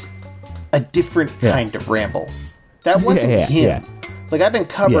 that was a different Yeah. kind of Ramble. That wasn't Yeah, him. yeah. Like, I've been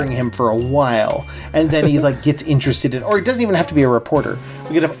covering Yeah. him for a while, and then he like gets interested in, or it doesn't even have to be a reporter.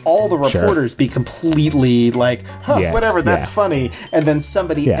 We could have all the Sure. reporters be completely like, huh, Yes, whatever, that's yeah. funny, and then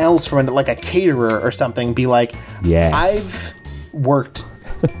somebody Yeah. else from like a caterer or something be like, Yes. I've worked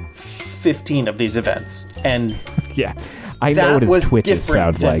 15 of these events, and Yeah. I know that what his was twitches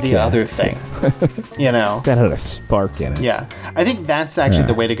different sound than like. the yeah. other thing. You know? That had a spark in it. Yeah, I think that's actually Yeah.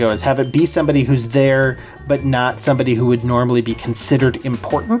 the way to go, is have it be somebody who's there, but not somebody who would normally be considered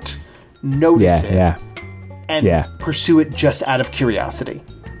important. Notice Yeah, it yeah. and yeah. pursue it just out of curiosity.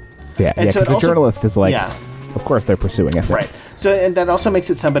 Yeah, And yeah, so it because the also- journalist is like, Yeah. of course they're pursuing a thing. Right. So, and that also makes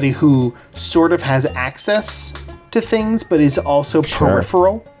it somebody who sort of has access to things, but is also Sure.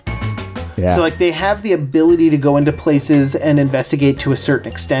 peripheral. Yeah. So, like, they have the ability to go into places and investigate to a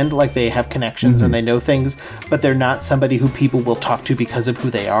certain extent. Like, they have connections Mm-hmm. and they know things, but they're not somebody who people will talk to because of who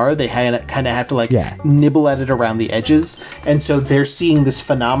they are. They kind of have to, like, Yeah. nibble at it around the edges. And so they're seeing this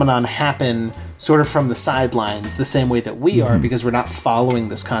phenomenon happen sort of from the sidelines, the same way that we are, because we're not following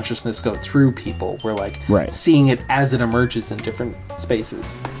this consciousness go through people. We're, like, Right. seeing it as it emerges in different spaces.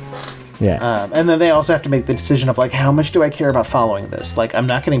 yeah. And then they also have to make the decision of, like, how much do I care about following this? Like, I'm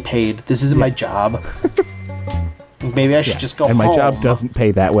not getting paid. This isn't my job. Maybe I should just go and my home. job doesn't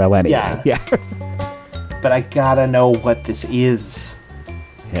pay that well anyway. Yeah. Yeah. But I gotta know what this is.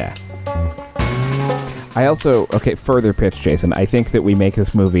 Yeah. I also, further pitch, Jason. I think that we make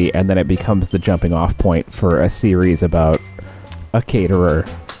this movie and then it becomes the jumping off point for a series about a caterer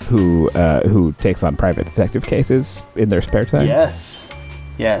who takes on private detective cases in their spare time. Yes.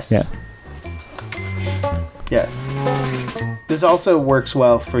 Yes. Yeah. Yes. This also works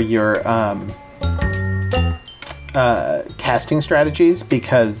well for your casting strategies,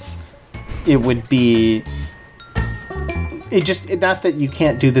 because it would be... not that you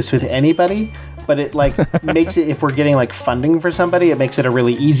can't do this with anybody, but it, like, makes it, if we're getting, like, funding for somebody, it makes it a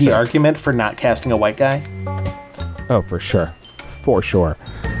really easy argument for not casting a white guy. Oh, for sure. For sure.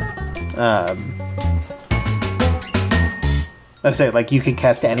 I say, like, you could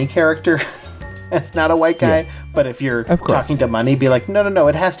cast any character that's not a white guy, but if you're Of course. talking to money, be like, no,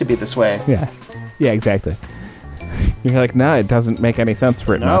 it has to be this way. Yeah. Yeah, exactly. You're like, nah, it doesn't make any sense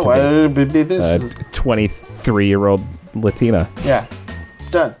for it No, not why to would it be be a this? 23-year-old Latina. Yeah,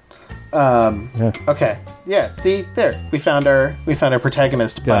 done. Yeah. Okay, yeah. See, there, we found our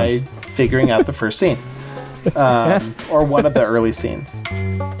protagonist by figuring out the first scene, or one of the early scenes.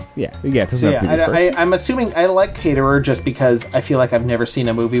 Yeah, it doesn't So have to be the first. yeah, I'm assuming I like caterer just because I feel like I've never seen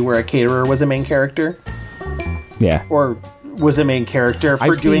a movie where a caterer was a main character, Yeah. or was a main character for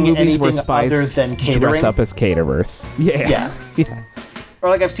I've seen doing movies where anything spies other than catering. dress up as caterers. Yeah. Yeah. Yeah. Or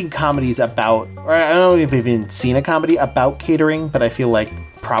like I've seen comedies about, or I don't know if I've even seen a comedy about catering, but I feel like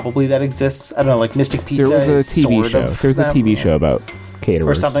probably that exists. I don't know, like Mystic Pizza. There was a is TV sort show. of There's a them, TV show about caterers.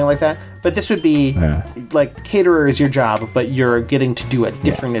 or something like that. But this would be Yeah. like caterer is your job, but you're getting to do a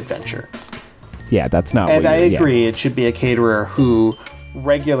different adventure. Yeah, that's not. And what I you're- agree, it should be a caterer who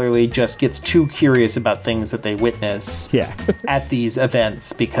regularly just gets too curious about things that they witness Yeah. at these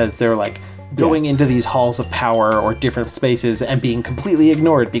events, because they're like going into these halls of power or different spaces and being completely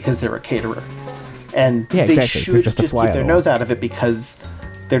ignored because they're a caterer. And Yeah, they exactly. They're should just just a keep fly on their the nose wall. out of it because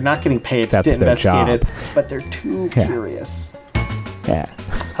they're not getting paid That's to their investigate job. it, but they're too Yeah. curious. Yeah.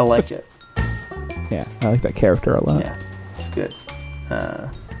 I like it. Yeah. I like that character a lot. Yeah, it's good. I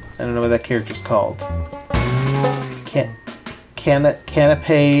don't know what that character's called.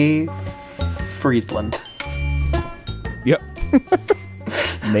 Canape Friedland. Yep.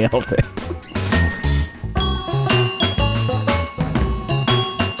 Nailed it.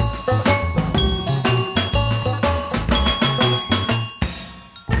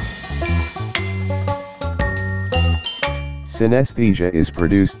 Synesthesia is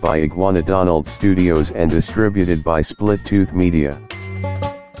produced by Iguanodonald Studios and distributed by Split Tooth Media.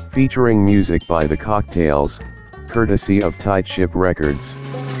 Featuring music by The Cocktails, courtesy of Tight Ship Records.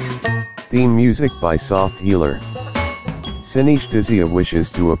 Theme music by Soft Healer. Synesthesia wishes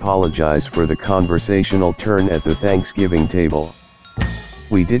to apologize for the conversational turn at the Thanksgiving table.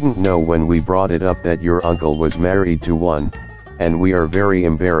 We didn't know when we brought it up that your uncle was married to one, and we are very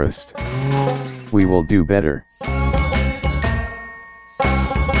embarrassed. We will do better.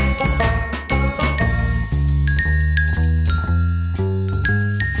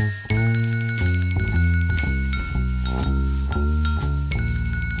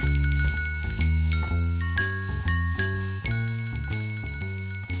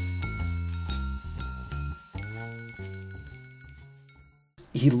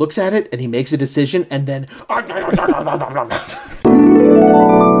 he looks at it and he makes a decision, and then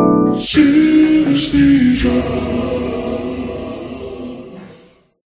Synesthesia.